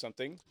it into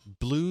something.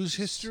 Blues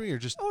history or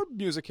just or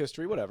music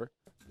history, whatever.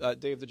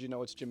 Dave, did you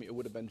know it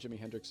would have been Jimi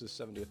Hendrix's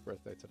 70th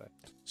birthday today?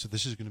 So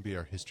this is going to be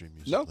our history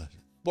music No. lesson.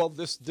 Well,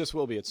 this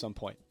will be at some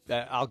point.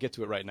 I'll get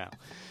to it right now.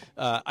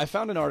 I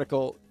found an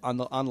article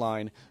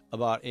online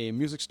about a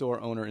music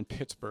store owner in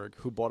Pittsburgh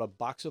who bought a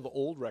box of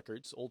old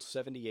records, old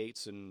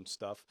 78s and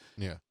stuff.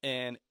 Yeah.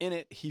 And in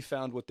it, he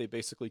found what they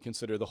basically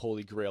consider the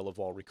holy grail of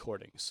all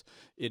recordings.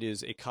 It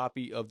is a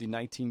copy of the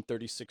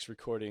 1936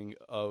 recording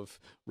of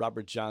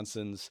Robert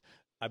Johnson's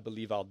 "I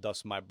Believe I'll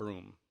Dust My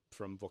Broom"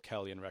 from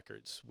Vocalion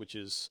Records, which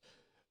is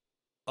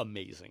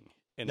amazing.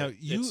 And now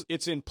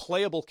it's in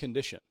playable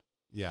condition.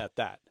 Yeah. At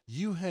that.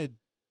 You had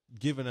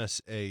given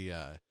us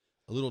a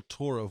little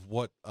tour of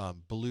what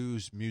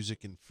blues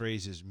music and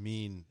phrases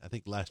mean, I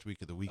think last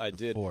week or the week I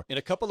before. did. In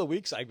a couple of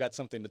weeks, I've got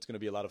something that's going to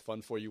be a lot of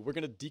fun for you. We're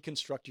going to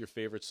deconstruct your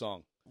favorite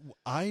song.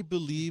 I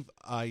believe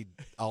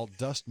I'll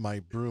dust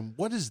my broom.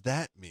 What does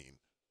that mean?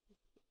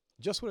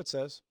 Just what it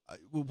says.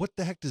 What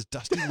the heck does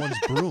dusting one's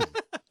broom?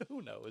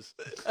 Who knows?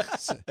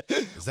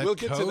 Is that we'll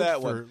get to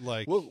that for, one.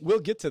 Like...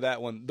 We'll get to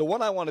that one. The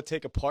one I want to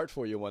take apart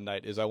for you one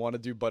night is I want to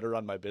do "Butter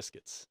on My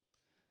Biscuits."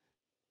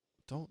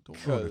 Don't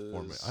ruin it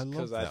for me. I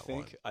love that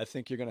one. I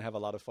think you're going to have a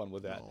lot of fun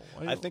with that.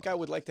 No, I think I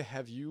would like to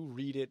have you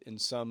read it in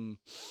some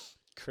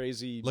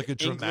crazy like a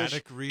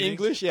dramatic reading.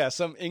 English, yeah,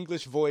 some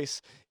English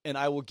voice, and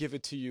I will give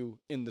it to you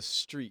in the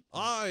street.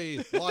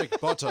 I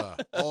like butter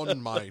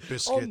on my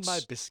biscuits. On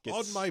my biscuits.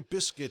 On my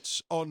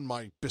biscuits. On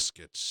my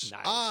biscuits.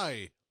 Nice.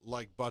 I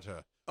like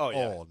butter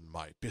on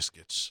my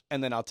biscuits.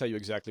 And then I'll tell you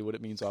exactly what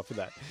it means off of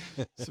that.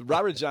 So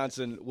Robert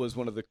Johnson was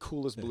one of the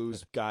coolest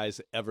blues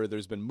guys ever.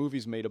 There's been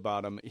movies made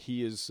about him.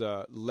 He is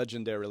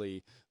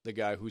legendarily the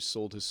guy who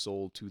sold his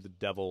soul to the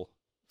devil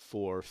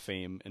for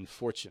fame and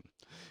fortune.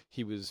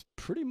 He was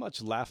pretty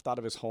much laughed out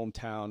of his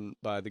hometown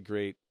by the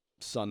great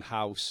Son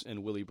House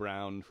and Willie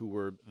Brown, who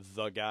were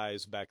the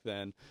guys back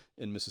then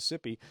in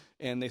Mississippi.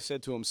 And they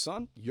said to him,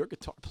 "Son, your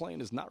guitar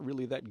playing is not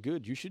really that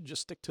good. You should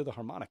just stick to the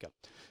harmonica."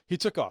 He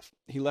took off.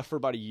 He left for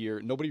about a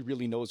year. Nobody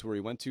really knows where he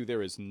went to.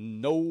 There is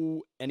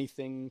no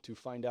anything to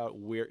find out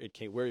where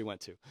he went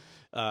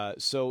to.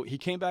 So he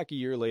came back a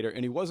year later,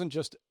 and he wasn't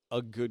just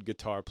a good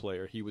guitar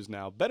player. He was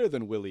now better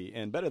than Willie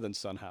and better than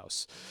Son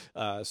House.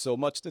 So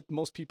much that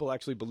most people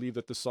actually believe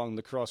that the song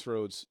 "The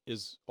Crossroads"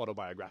 is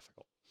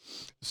autobiographical.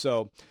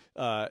 So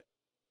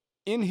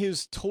in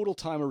his total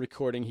time of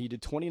recording, he did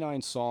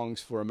 29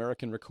 songs for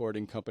American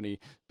Recording Company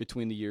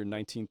between the year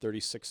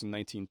 1936 and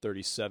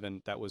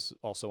 1937. That was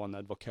also on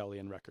that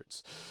Vocalion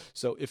Records.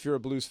 So if you're a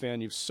blues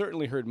fan, you've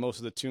certainly heard most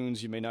of the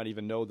tunes. You may not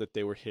even know that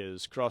they were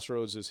his.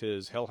 Crossroads is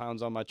his.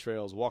 Hellhounds on My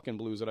Trails, Walkin'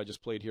 Blues that I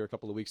just played here a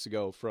couple of weeks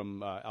ago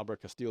from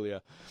Albert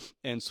Castiglia,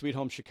 and Sweet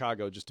Home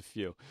Chicago, just a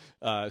few.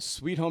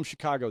 Sweet Home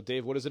Chicago,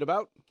 Dave, what is it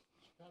about?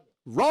 Chicago.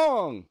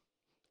 Wrong!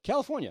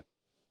 California.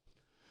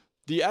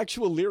 The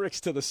actual lyrics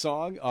to the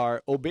song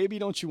are, "Oh, baby,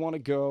 don't you want to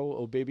go?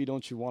 Oh, baby,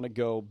 don't you want to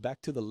go back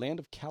to the land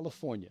of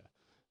California,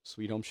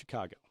 Sweet Home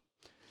Chicago."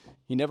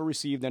 He never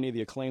received any of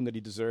the acclaim that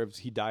he deserves.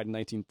 He died in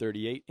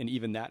 1938, and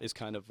even that is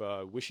kind of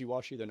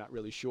wishy-washy. They're not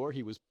really sure.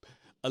 He was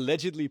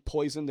allegedly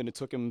poisoned, and it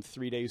took him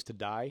 3 days to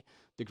die.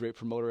 The great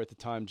promoter at the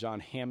time,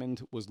 John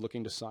Hammond, was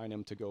looking to sign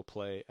him to go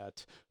play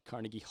at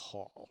Carnegie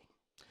Hall.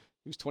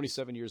 He was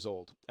 27 years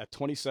old. At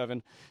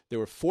 27, there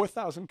were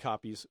 4,000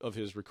 copies of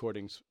his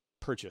recordings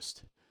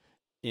purchased.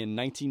 In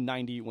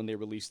 1990, when they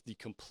released the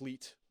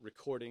complete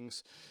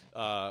recordings,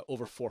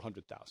 over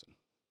 400,000.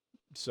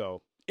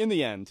 So, in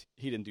the end,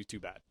 he didn't do too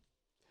bad.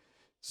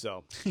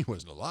 So he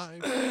wasn't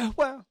alive.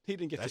 Well, he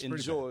didn't get to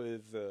enjoy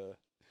the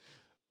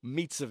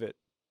meats of it.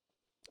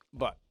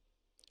 But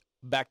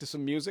back to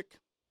some music.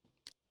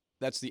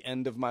 That's the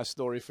end of my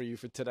story for you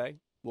for today.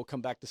 We'll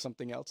come back to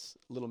something else,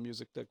 a little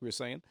music that we were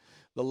saying.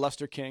 The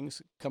Luster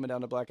Kings coming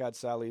down to Black Eyed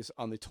Sally's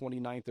on the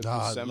 29th of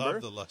December. I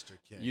love the Luster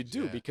Kings. You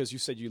do, because you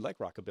said you like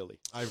rockabilly.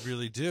 I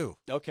really do.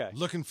 Okay.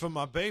 Looking for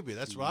my baby.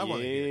 That's what I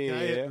want to hear.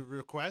 Can I hit a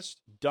request?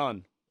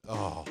 Done.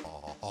 Oh.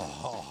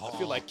 I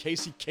feel like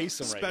Casey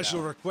Kasem right now.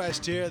 Special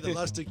request here. The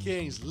Luster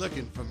Kings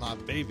looking for my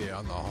baby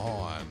on the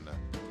horn.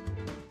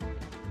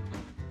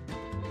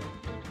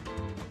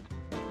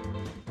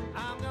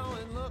 I'm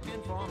going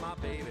looking for my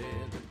baby,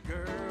 the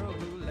girl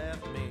who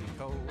left me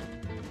cold.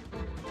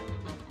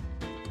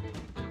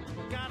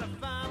 Gotta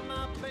find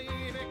my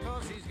baby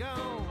 'cause he's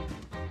gone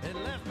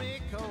and left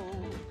me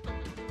cold.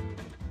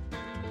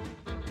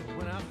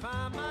 When I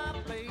find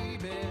my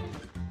baby,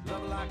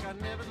 love like I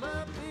never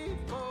loved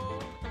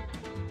before.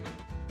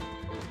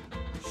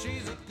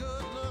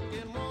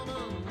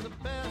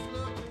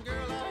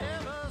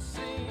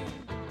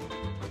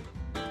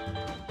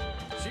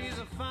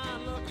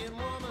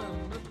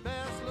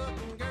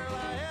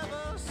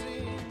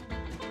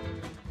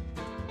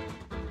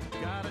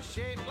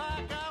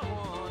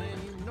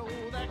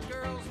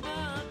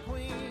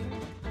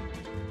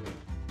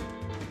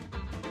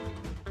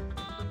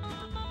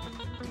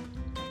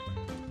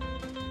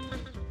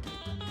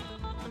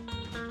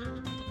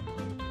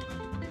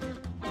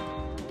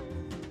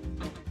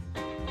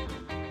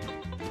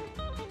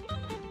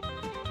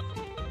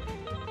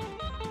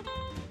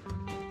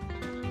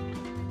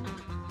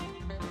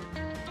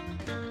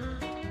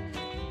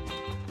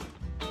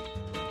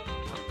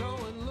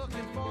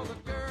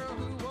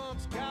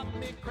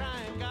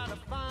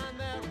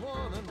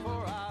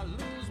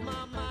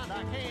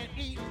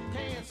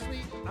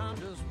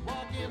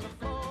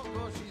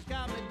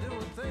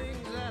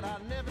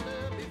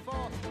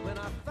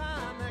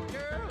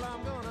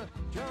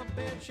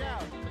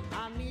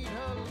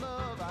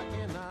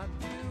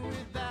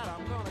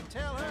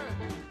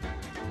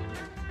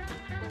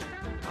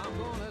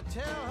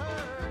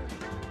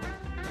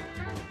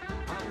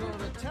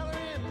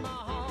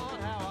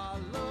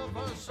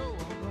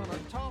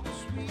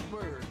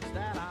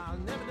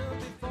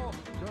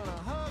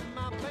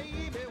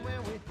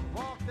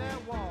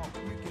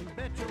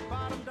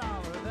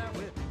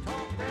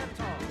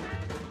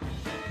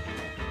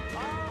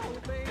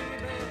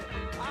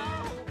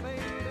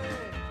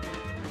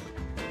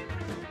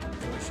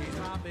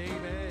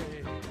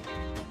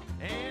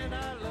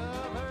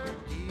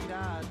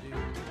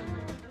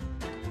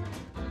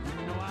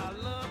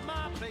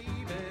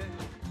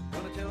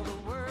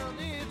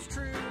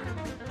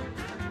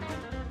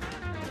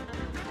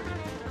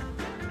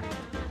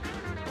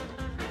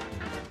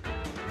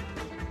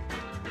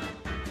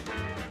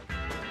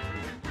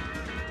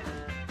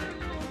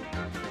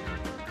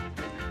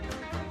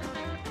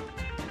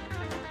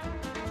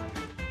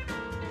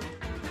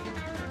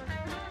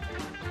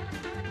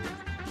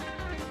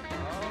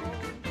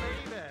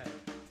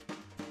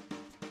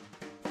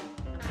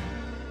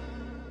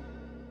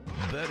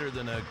 better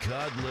than a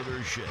cod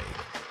liver shake,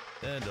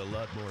 and a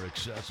lot more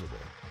accessible.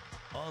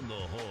 On the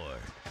Horn.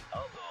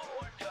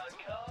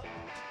 OnTheHorn.com.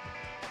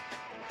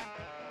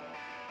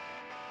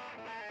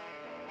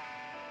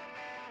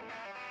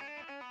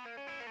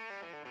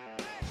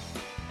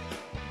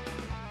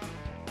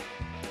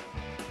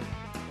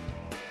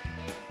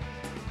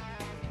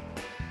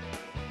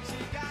 She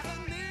got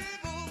an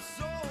evil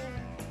soul.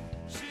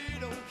 She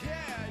don't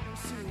care, you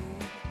see.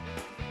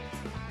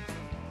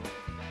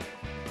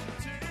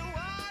 Tell you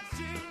what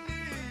she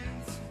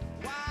needs,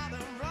 wild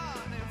and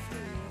running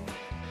free.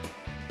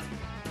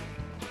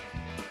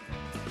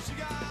 She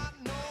got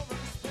no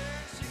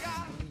respect, she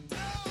got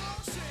no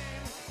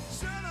shame.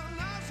 Should've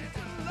known she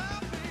didn't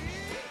love me.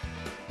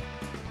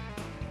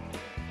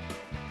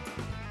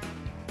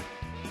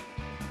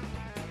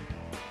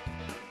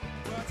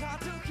 But I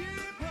to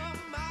keep her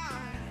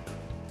mind,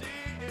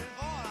 did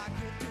all I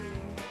could do.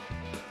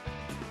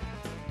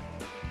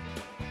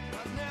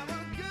 Was never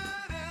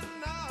good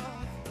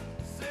enough,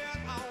 said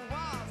I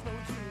was no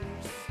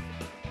use.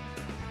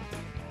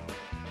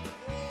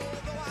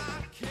 Although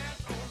I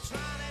kept on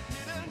trying, it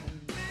didn't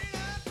mean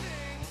a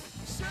thing.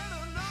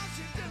 Should've known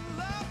she didn't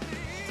love me.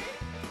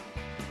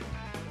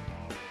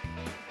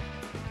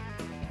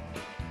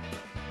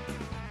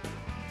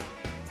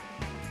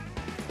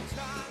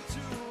 Trying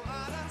to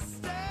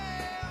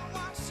understand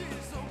why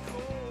she's so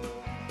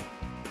cold.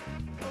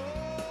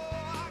 Oh,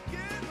 I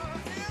gave her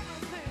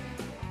everything.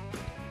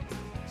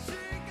 She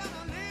got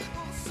an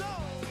evil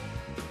soul.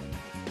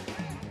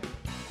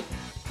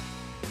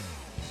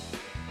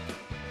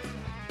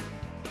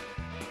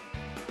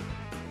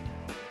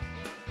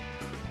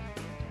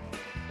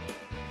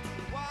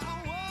 What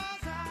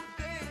was I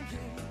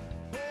thinking?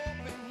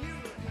 Hoping you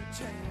could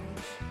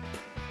change.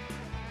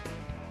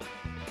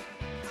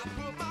 I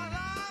put my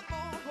life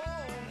on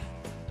hold,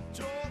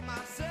 drove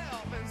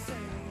myself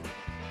insane.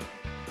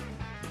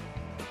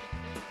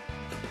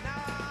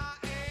 Now I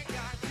ain't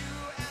got you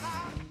and I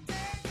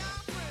ain't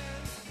got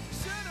friends.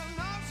 Should've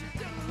known she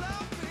didn't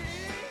love me.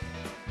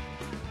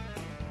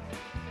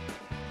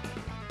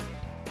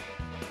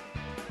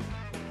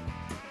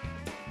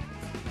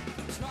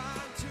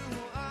 Trying to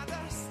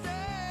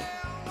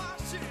understand why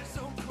she's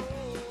so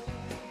cold.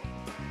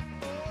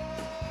 Oh,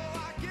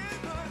 I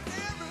gave her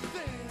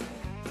everything.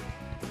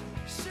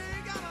 She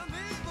got an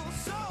evil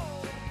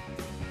soul.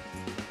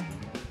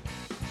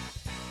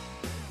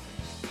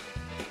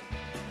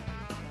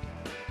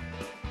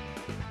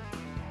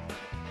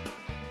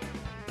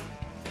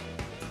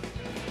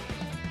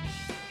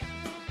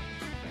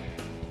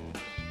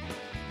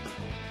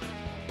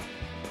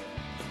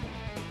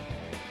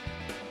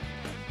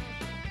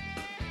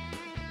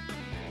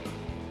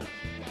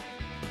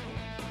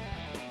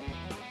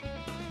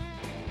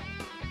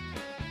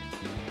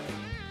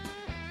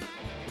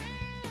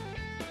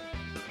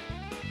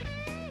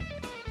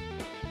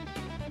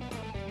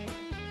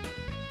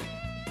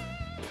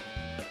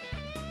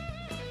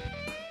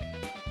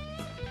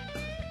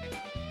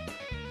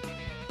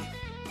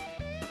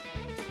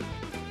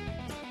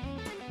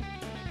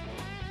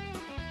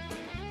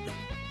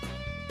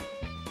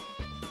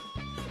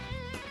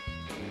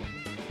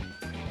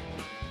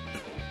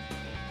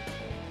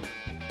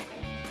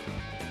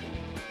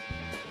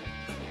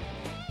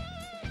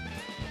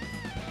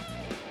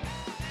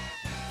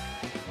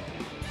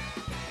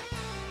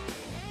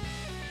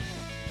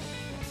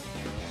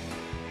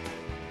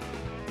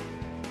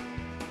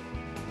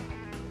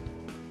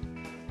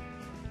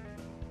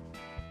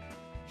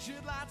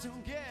 She'd like to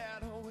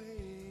get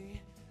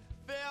away,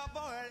 fell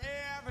for it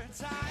every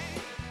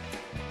time.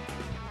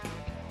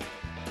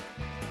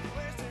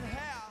 Wasted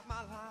half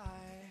my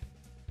life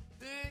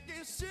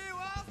thinking she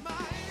was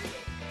mine.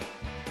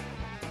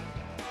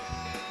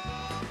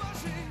 Oh, but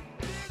she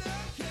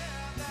didn't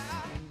care that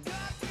I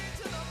touched me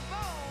to the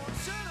bone.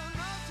 Should've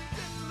known she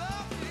didn't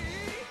love me.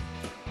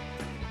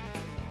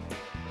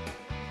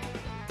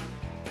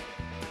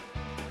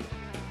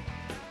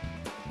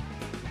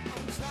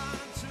 I'm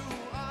trying to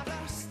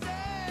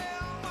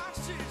understand why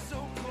she's so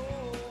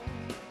cold.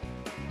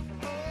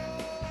 Oh,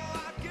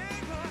 I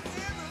gave her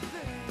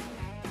everything.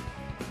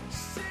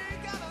 She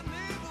got an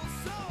evil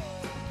soul.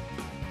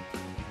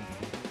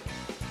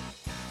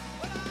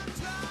 But I'm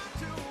trying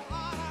to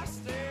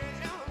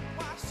understand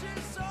why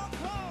she's so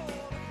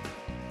cold.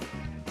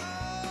 Oh,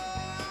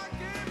 I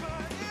gave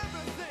her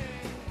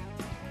everything.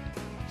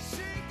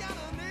 She got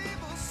an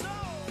evil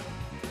soul.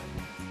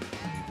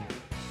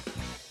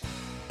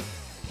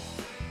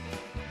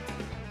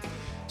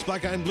 It's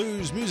Black Eyed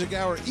Blues Music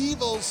Hour,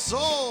 Evil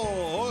Soul,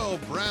 Oil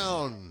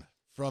Brown,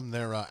 from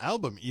their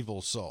album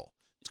Evil Soul.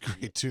 It's a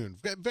great tune.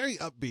 Very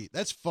upbeat.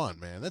 That's fun,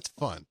 man. That's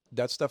fun.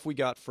 That stuff we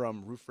got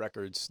from Roof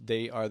Records.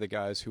 They are the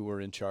guys who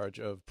were in charge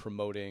of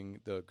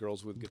promoting the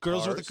Girls with Guitars.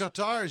 Girls with the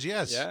Guitars,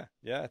 yes.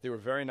 Yeah, they were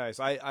very nice.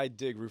 I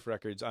dig Roof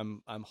Records.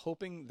 I'm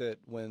hoping that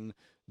when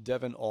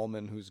Devin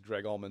Allman, who's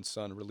Greg Allman's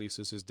son,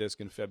 releases his disc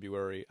in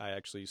February, I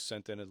actually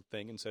sent in a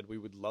thing and said we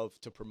would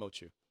love to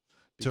promote you,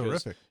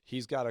 because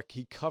Terrific.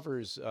 he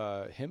covers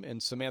him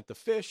and Samantha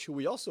Fish, who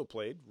we also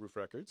played Roof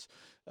Records,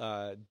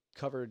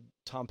 covered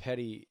Tom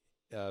Petty.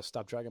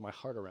 Stop Dragging My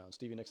Heart Around.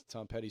 Stevie Nicks and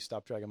Tom Petty,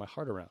 Stop Dragging My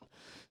Heart Around.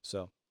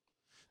 So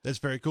That's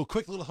very cool.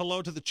 Quick little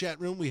hello to the chat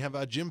room. We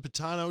have Jim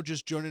Patano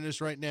just joining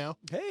us right now.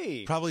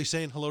 hey, Probably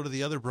saying hello to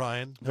the other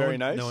Brian. Very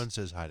nice. No one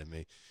says hi to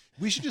me.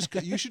 We should just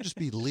you should just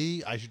be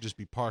Lee. I should just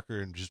be Parker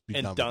and just be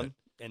and done. With done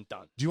it. and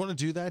done. Do you want to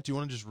do that? Do you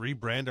want to just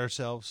rebrand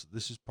ourselves?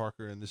 This is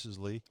Parker and this is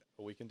Lee.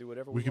 We can do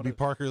whatever We could be wanna-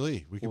 Parker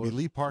Lee. We could be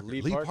Lee Parker.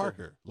 Lee Lee Parker.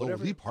 Parker.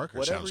 Whatever- Lee Parker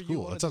whatever sounds you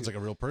cool. wanna That sounds do. like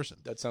a real person.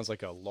 That sounds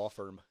like a law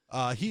firm.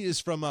 He is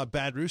from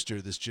Bad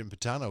Rooster. This Jim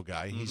Patano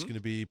guy. He's going to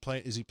be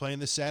playing. Is he playing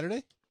this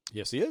Saturday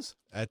Yes, he is.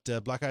 at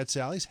Black Eyed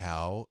Sally's?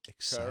 How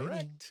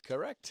exciting!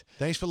 Correct.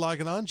 Thanks for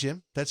logging on,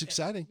 Jim. That's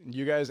exciting.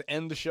 You guys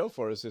end the show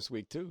for us this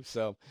week, too.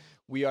 So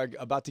we are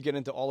about to get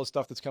into all the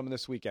stuff that's coming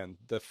this weekend.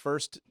 The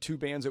first two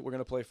bands that we're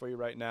going to play for you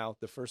right now,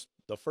 the first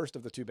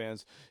of the two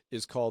bands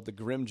is called The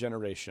Grim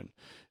Generation.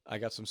 I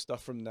got some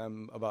stuff from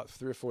them about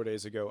 3 or 4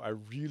 days ago. I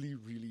really,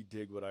 really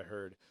dig what I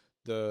heard.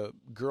 The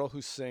girl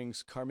who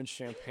sings, Carmen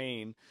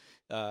Champagne,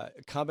 a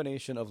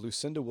combination of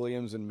Lucinda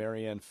Williams and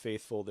Marianne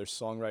Faithfull. Their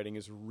songwriting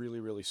is really,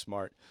 really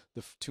smart.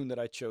 The tune that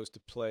I chose to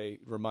play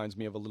reminds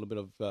me of a little bit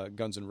of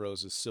Guns N'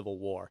 Roses' Civil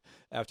War.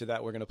 After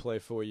that, we're going to play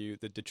for you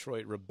the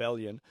Detroit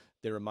Rebellion.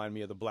 They remind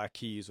me of the Black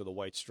Keys or the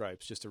White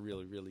Stripes. Just a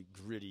really, really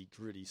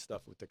gritty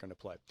stuff what they're going to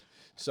play.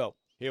 So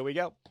here we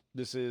go.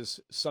 This is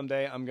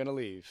Someday I'm Gonna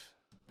Leave.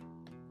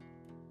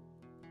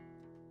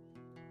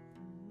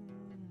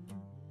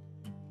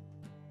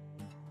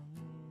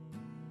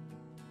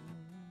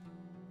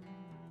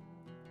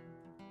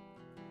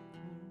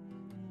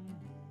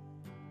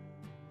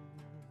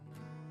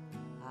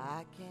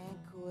 I can't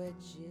quit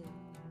you.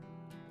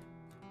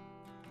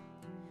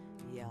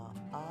 You're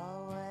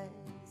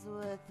always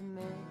with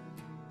me.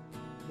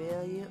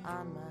 Feel you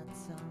on my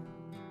tongue.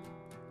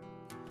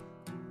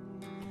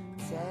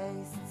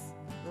 Tastes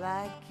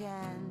like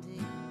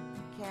candy.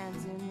 Can't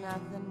do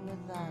nothing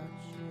without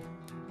you.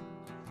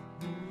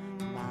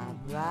 My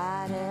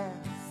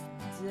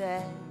brightest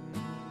day.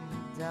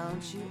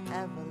 Don't you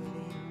ever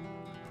leave.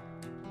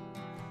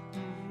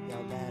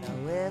 You're better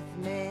with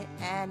me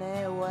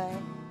anyway.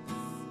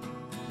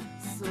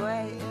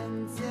 Sway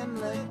in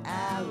dim-lit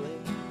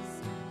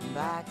alleys,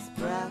 backs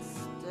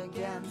pressed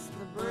against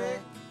the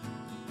brick,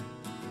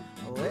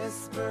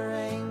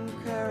 whispering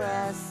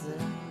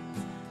caresses,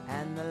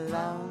 and the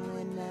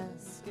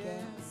loneliness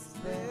gets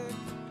thick.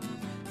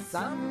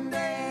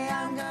 Someday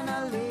I'm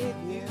gonna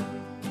leave you,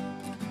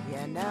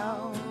 you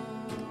know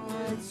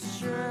it's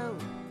true.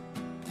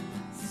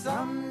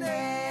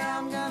 Someday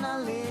I'm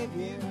gonna leave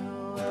you,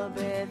 we'll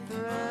be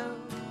through.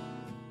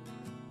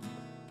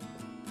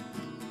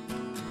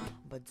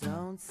 But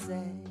don't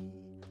say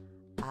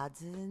I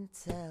didn't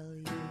tell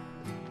you.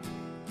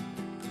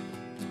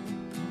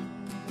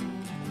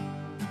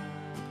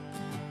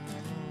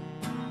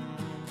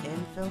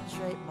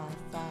 Infiltrate my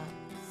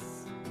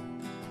thoughts.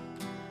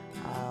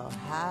 Oh,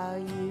 how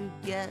you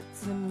get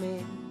to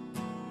me,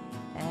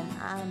 and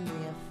I'm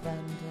the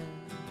offender.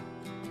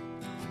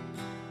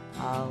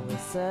 Always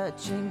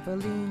searching for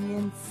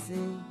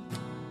leniency,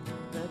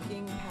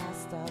 looking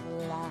past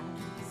our lies.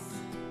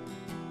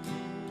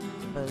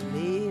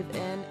 Believe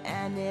in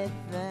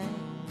anything,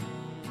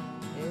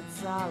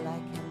 it's all I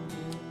can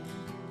do.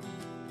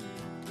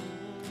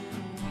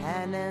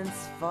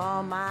 Penance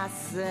for my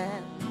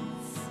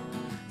sins,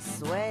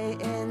 sway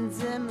in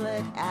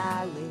dim-lit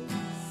alleys,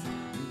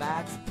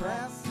 backs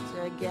pressed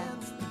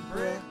against the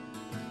brick,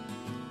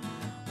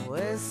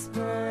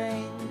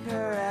 whispering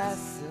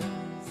caresses,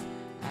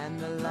 and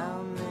the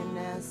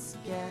loneliness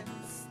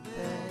gets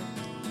thick.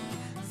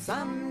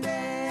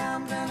 Someday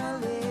I'm gonna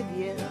leave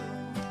you,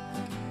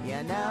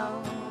 you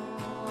know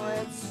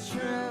it's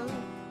true.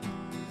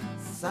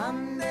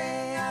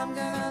 Someday I'm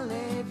gonna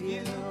leave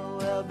you,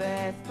 we'll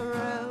be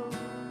through.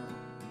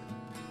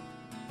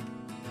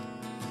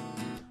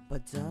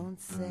 But don't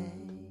say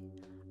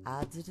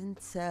I didn't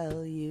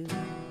tell you.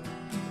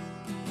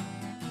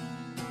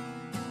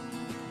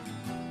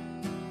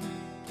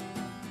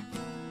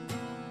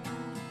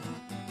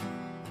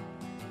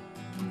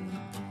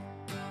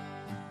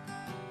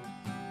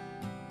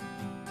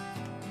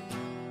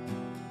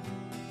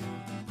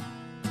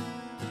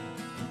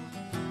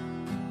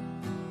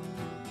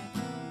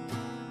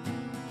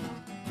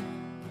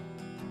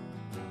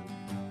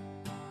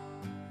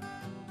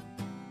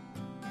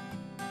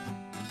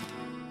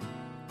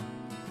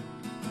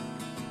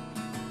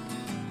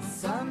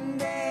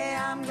 Someday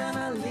I'm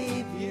gonna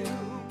leave you,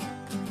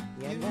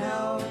 you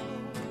know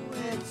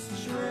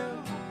it's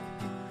true.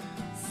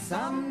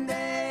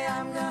 Someday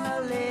I'm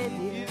gonna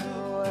leave you,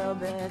 we'll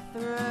be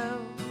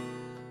through.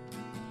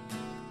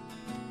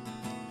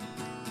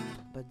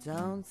 But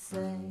don't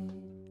say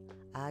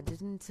I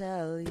didn't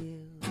tell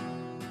you.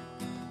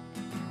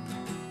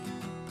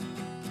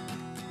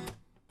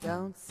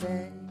 Don't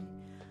say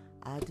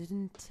I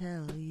didn't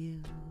tell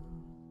you.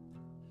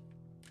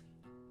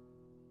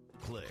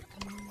 Click,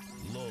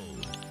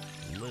 load,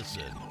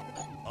 Listen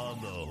on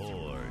the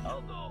Horn.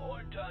 On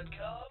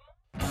thehorn.com.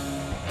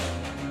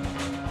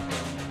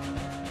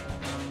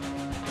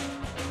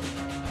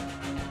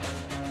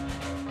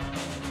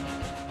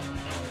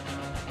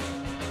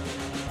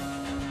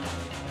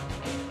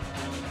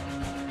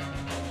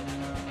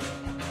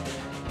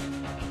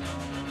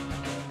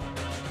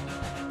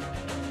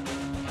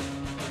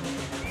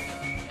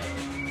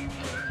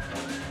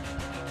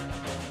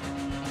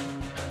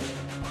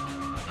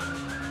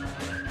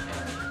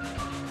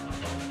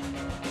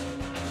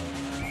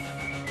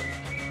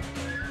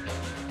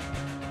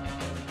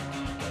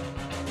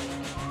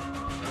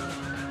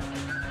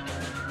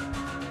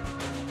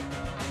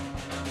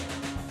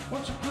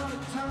 Once upon a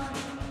time,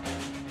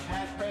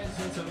 had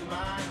presence of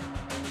mind.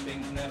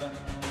 Things never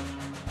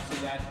stay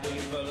that way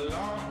for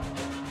long.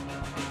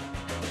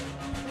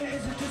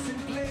 There's a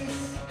distant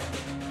place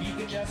you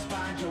can just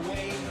find your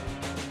way.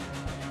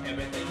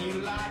 Everything you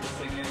like,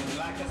 singing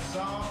like a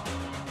song.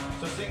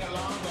 So sing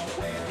along, but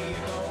where do you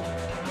go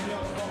when you're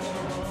on the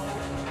road?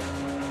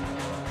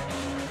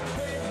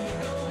 Where do you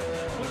go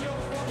when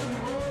you're on the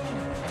road?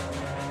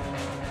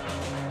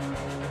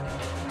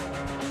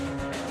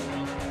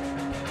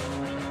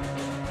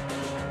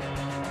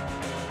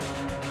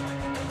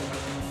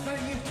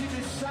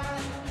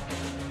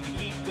 You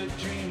keep the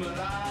dream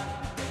alive.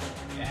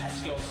 You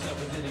ask yourself,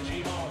 is it a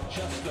dream or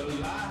just a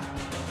lie?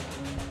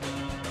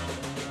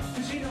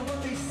 Cause you know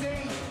what they say,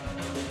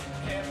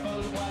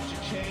 careful what you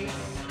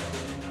chase.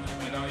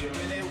 When all you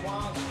really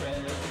want is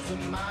presence of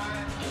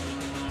mind.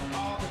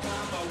 All the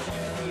time, but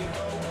where do you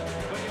go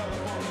when you're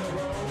on the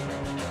road?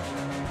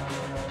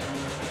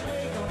 Where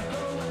you gonna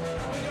go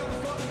when you're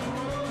on the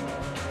road?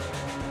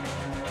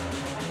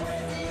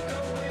 Where do you go,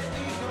 where do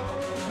you go?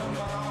 Come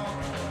on.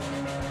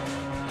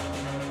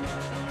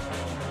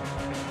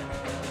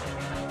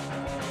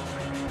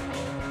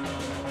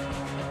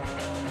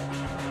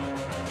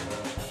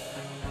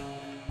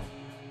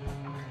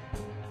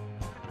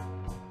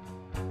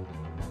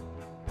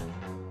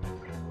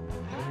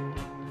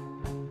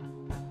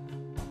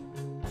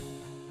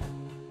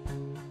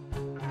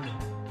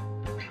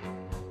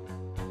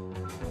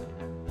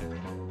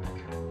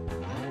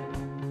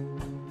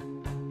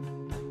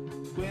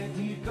 Where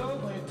do you go?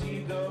 Where do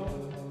you go?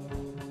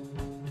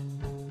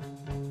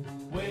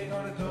 Where you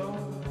gonna go?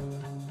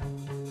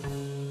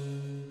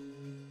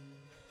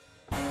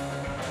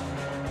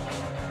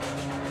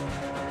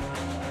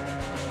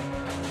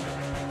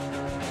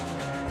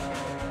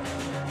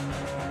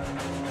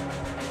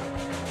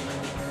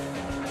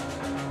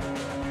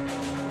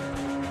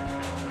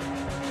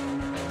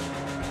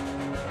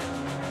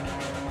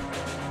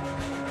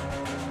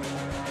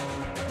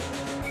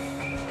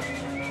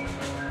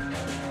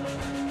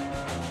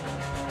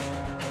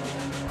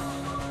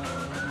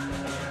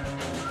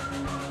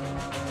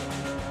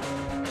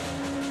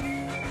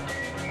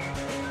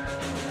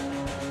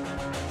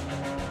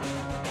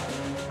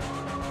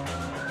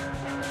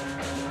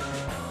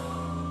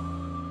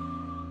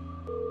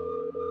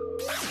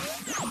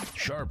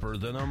 Sharper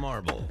than a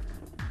marble.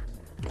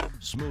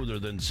 Smoother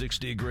than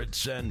 60 grit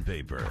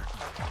sandpaper.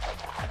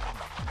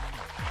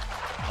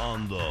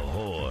 On the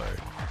Horn.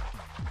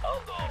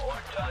 On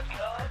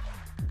thehorn.com.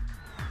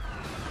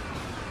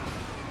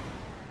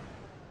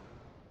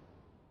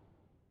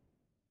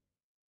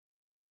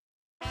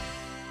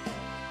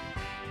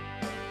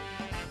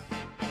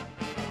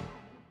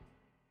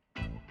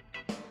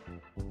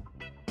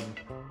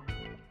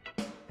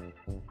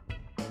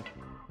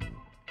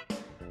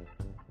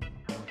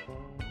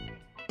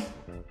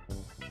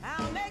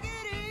 I'll make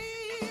it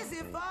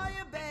easy for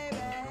you, baby.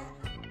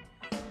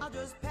 I'll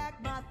just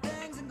pack my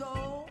things and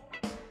go.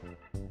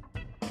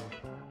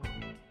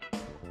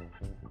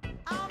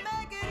 I'll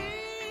make it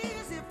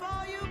easy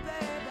for you,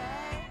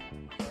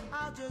 baby.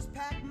 I'll just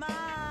pack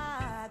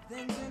my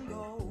things and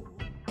go.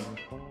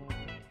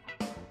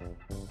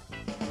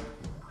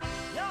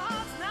 Your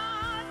heart's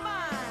not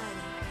mine,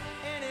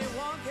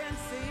 anyone can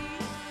see.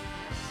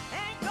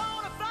 Ain't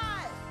gonna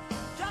fight,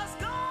 just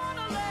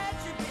gonna let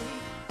you be.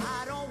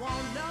 I don't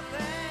want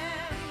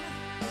nothing,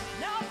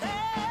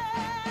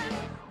 nothing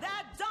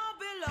that don't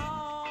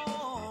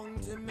belong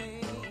to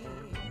me.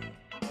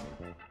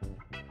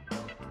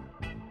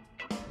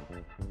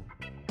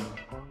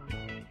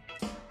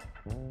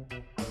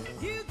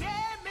 You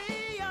gave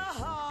me your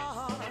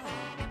heart,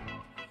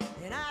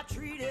 and I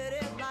treated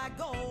it like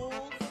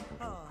gold.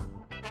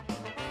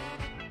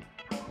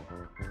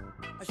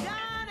 A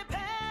shiny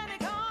penny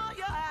caught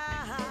your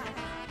eye,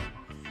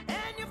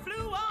 and you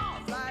flew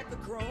off like the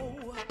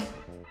crow.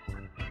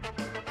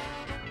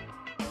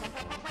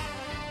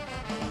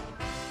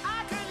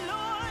 I could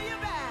lure you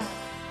back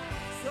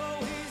so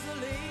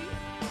easily.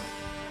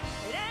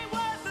 It ain't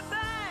worth a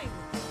thing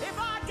if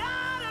I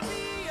gotta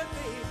be a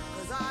thief.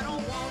 'Cause I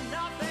don't want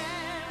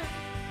nothing,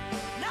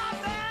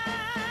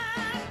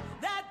 nothing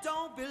that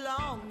don't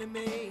belong to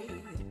me.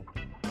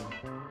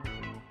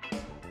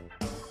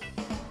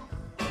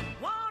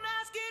 Won't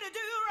ask you to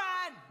do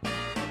right,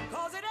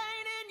 'cause it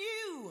ain't in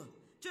you.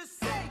 Just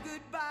say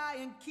goodbye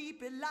and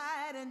keep it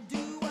light and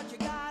do what you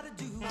gotta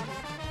do.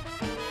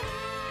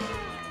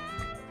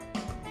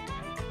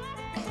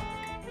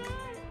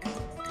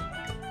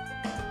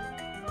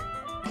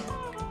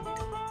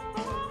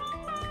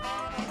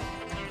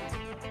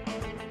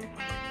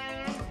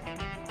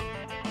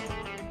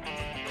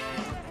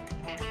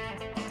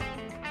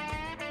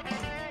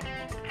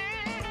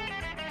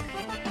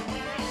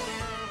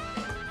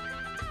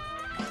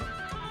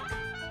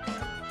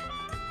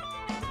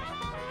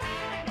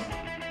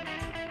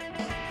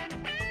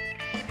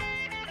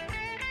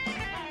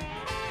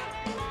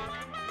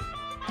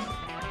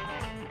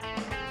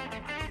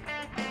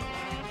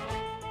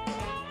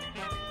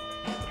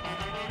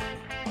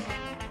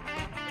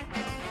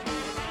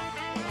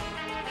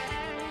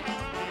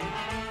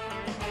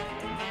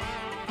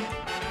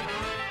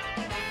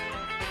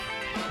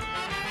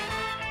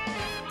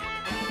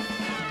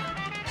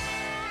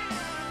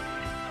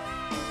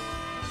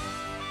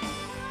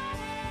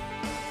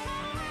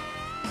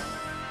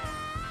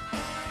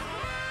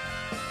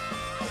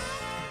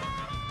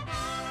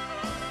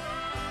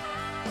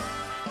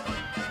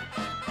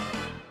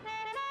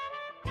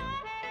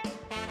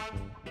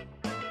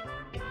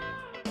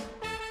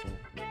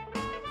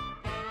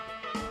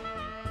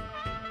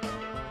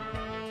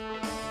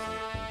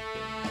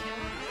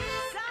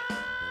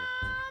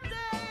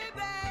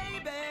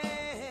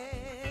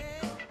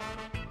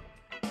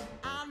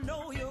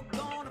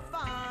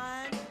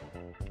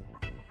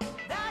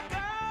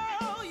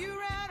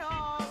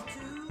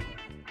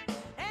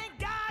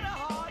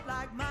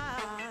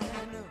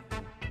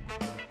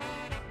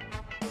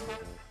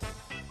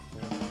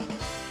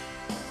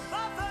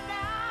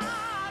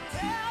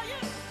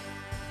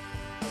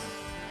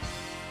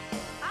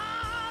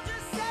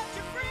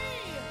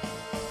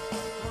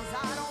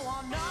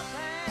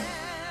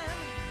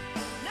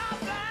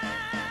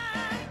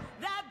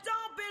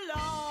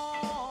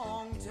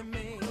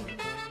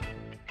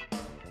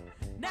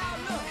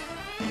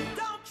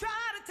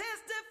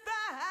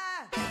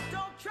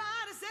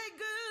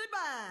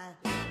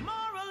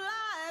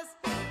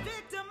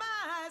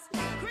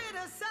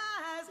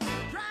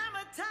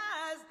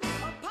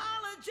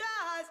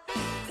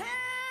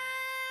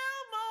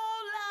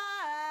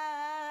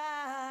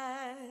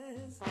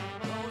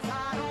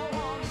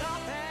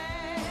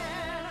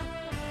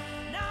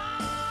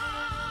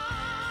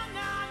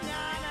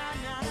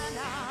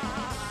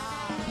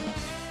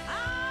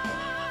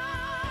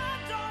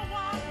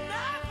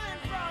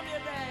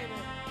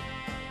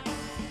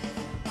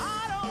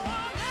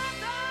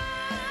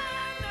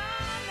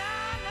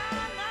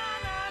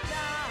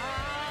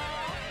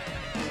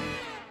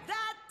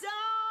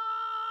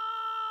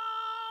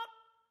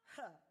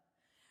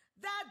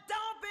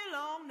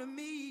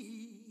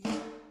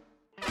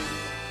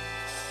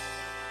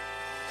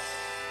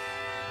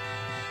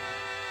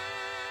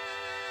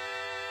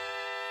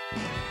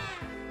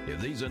 If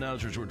these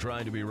announcers were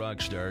trying to be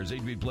rock stars,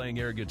 they'd be playing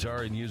air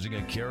guitar and using a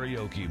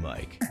karaoke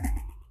mic.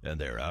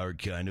 And they're our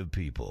kind of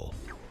people.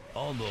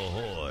 On the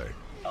Horn.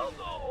 On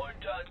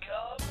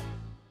thehorn.com.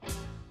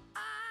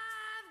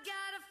 I've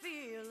got a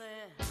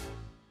feeling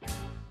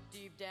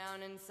deep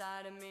down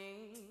inside of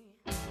me.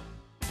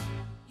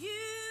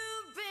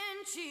 You've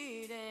been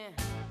cheating,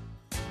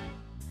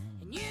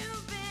 and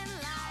you've been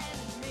lying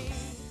to me.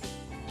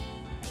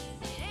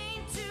 It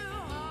ain't too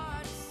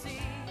hard to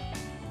see.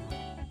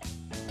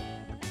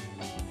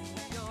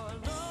 You're a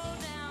low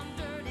down,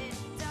 dirty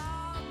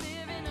dog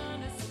living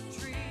under some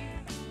tree.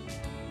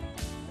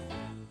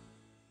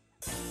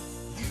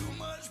 You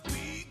must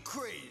be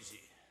crazy.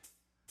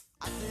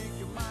 I think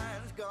your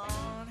mind's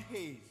gone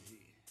hazy.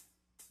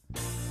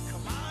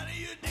 Come out of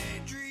your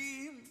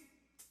daydream.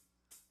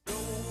 Go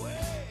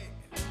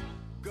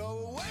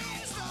away,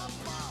 and stop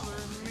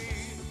bothering me.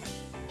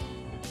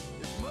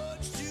 There's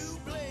much too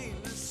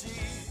plain to see.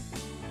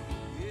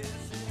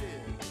 Yes, it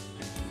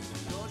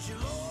is. 'Cause you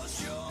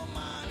lost your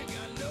mind and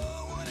got no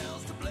one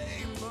else to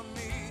blame but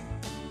me.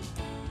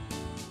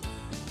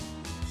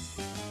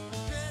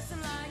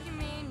 Dressing like you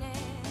mean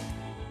it,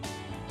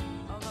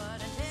 oh,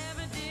 but I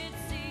never did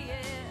see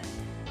it.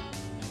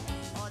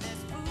 Oh,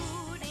 there's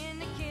food in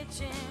the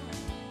kitchen,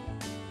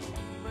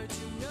 but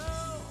you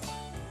know,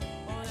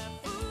 oh, that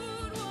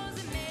food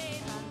wasn't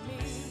made by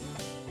me.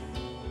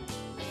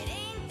 It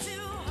ain't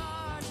too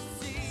hard to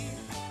see.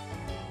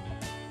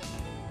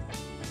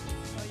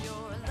 Oh,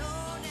 you're a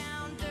low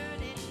down,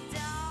 dirty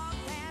dog,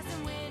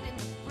 passing wind in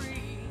the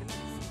breeze.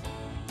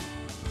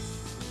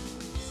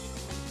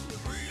 It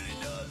really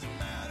doesn't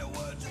matter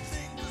what you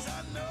think, 'cause I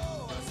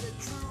know I said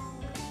true.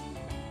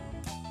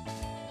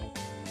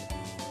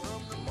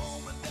 From the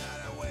moment that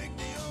I wake,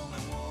 the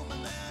only woman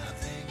that I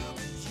think of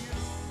is you.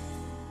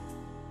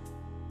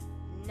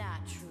 Not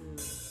true.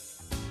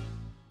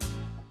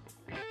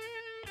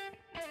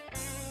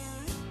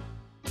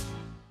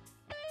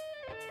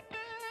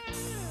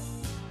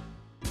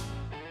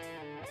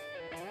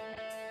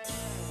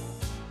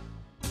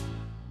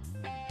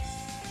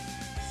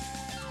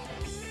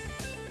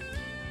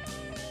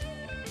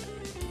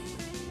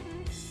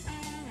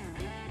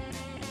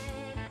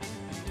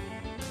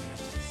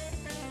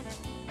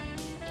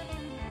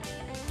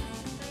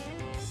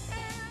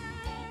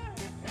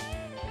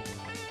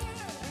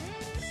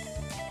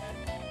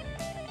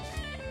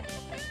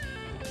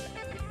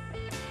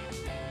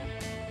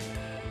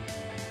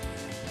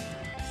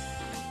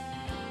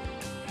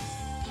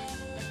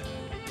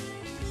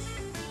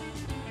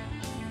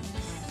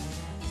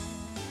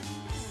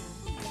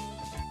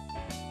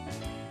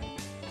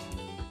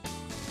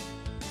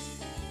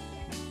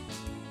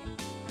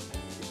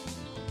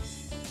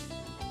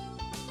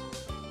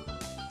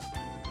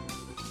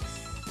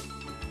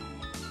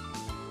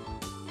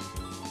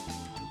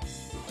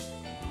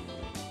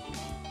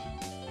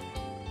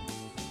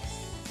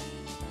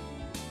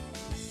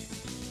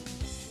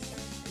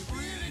 It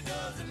really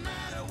doesn't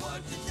matter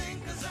what you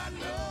think, 'cause I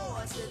know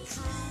I said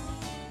true.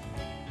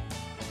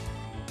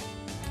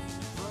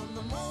 From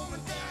the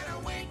moment that I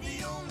wake,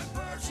 the only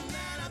person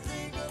that I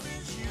think of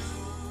is you.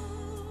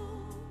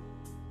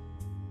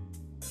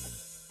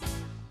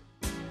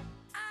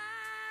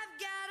 I've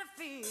got a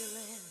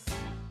feeling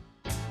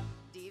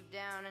deep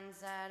down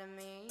inside of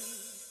me.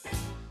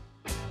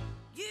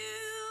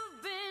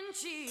 You've been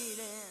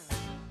cheating,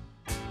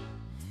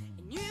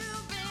 and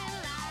you've been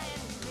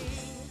lying to me.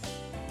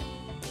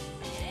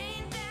 It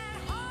ain't that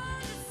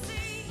hard to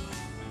see.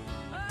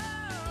 Oh,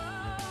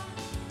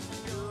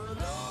 You're a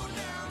low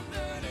down,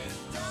 dirty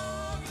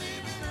dog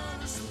living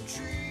under some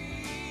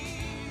tree.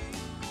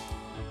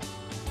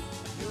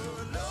 You're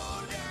a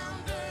low down,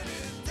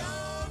 dirty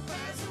dog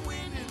passing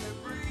wind in the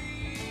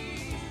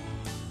breeze.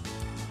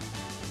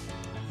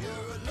 You're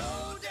a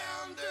low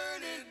down,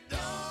 dirty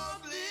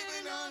dog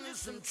living under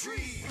some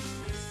tree.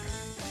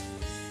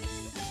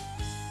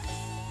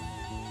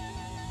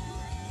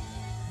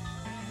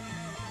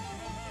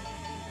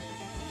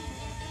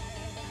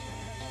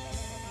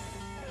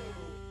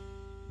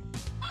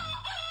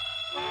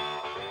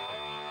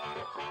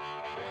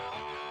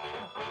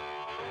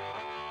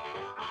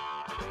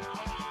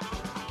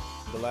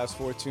 The last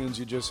four tunes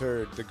you just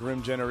heard: The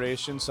Grim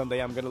Generation,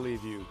 Someday I'm Gonna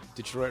Leave You;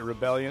 Detroit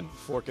Rebellion,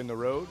 Fork in the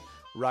Road;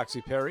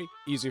 Roxy Perry,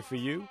 Easy for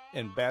You;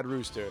 and Bad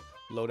Rooster,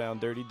 Low Down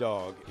Dirty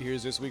Dog.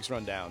 Here's this week's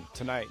rundown.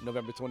 Tonight,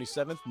 November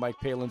 27th, Mike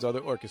Palin's Other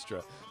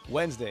Orchestra.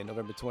 Wednesday,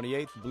 November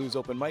 28th, Blues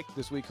Open Mic,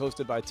 this week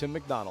hosted by Tim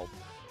McDonald.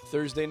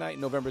 Thursday night,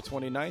 November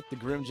 29th, The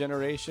Grim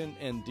Generation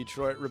and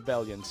Detroit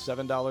Rebellion.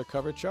 $7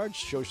 cover charge.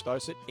 Show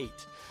starts at 8.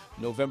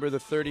 November the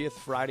 30th,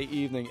 Friday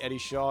evening, Eddie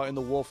Shaw and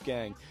the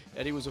Wolfgang.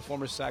 Eddie was a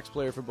former sax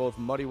player for both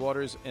Muddy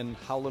Waters and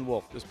Howlin'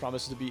 Wolf. This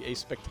promises to be a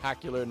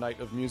spectacular night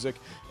of music.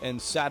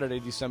 And Saturday,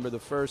 December the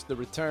 1st, the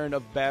return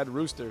of Bad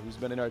Rooster, who's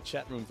been in our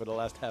chat room for the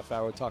last half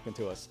hour talking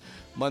to us.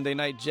 Monday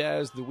Night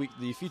Jazz,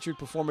 the featured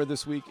performer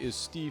this week is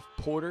Steve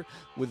Porter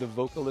with a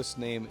vocalist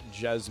named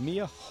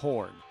Jasmia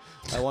Horn.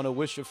 I want to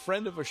wish a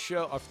friend of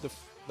the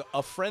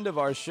a friend of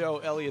our show,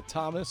 Elliot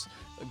Thomas.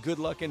 Good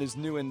luck in his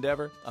new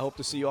endeavor. I hope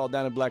to see you all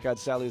down at Black Eyed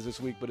Sally's this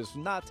week, but if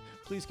not,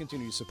 please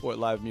continue to support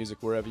live music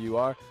wherever you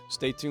are.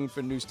 Stay tuned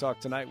for News Talk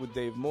Tonight with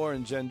Dave Moore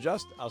and Jen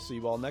Just. I'll see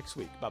you all next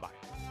week.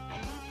 Bye-bye.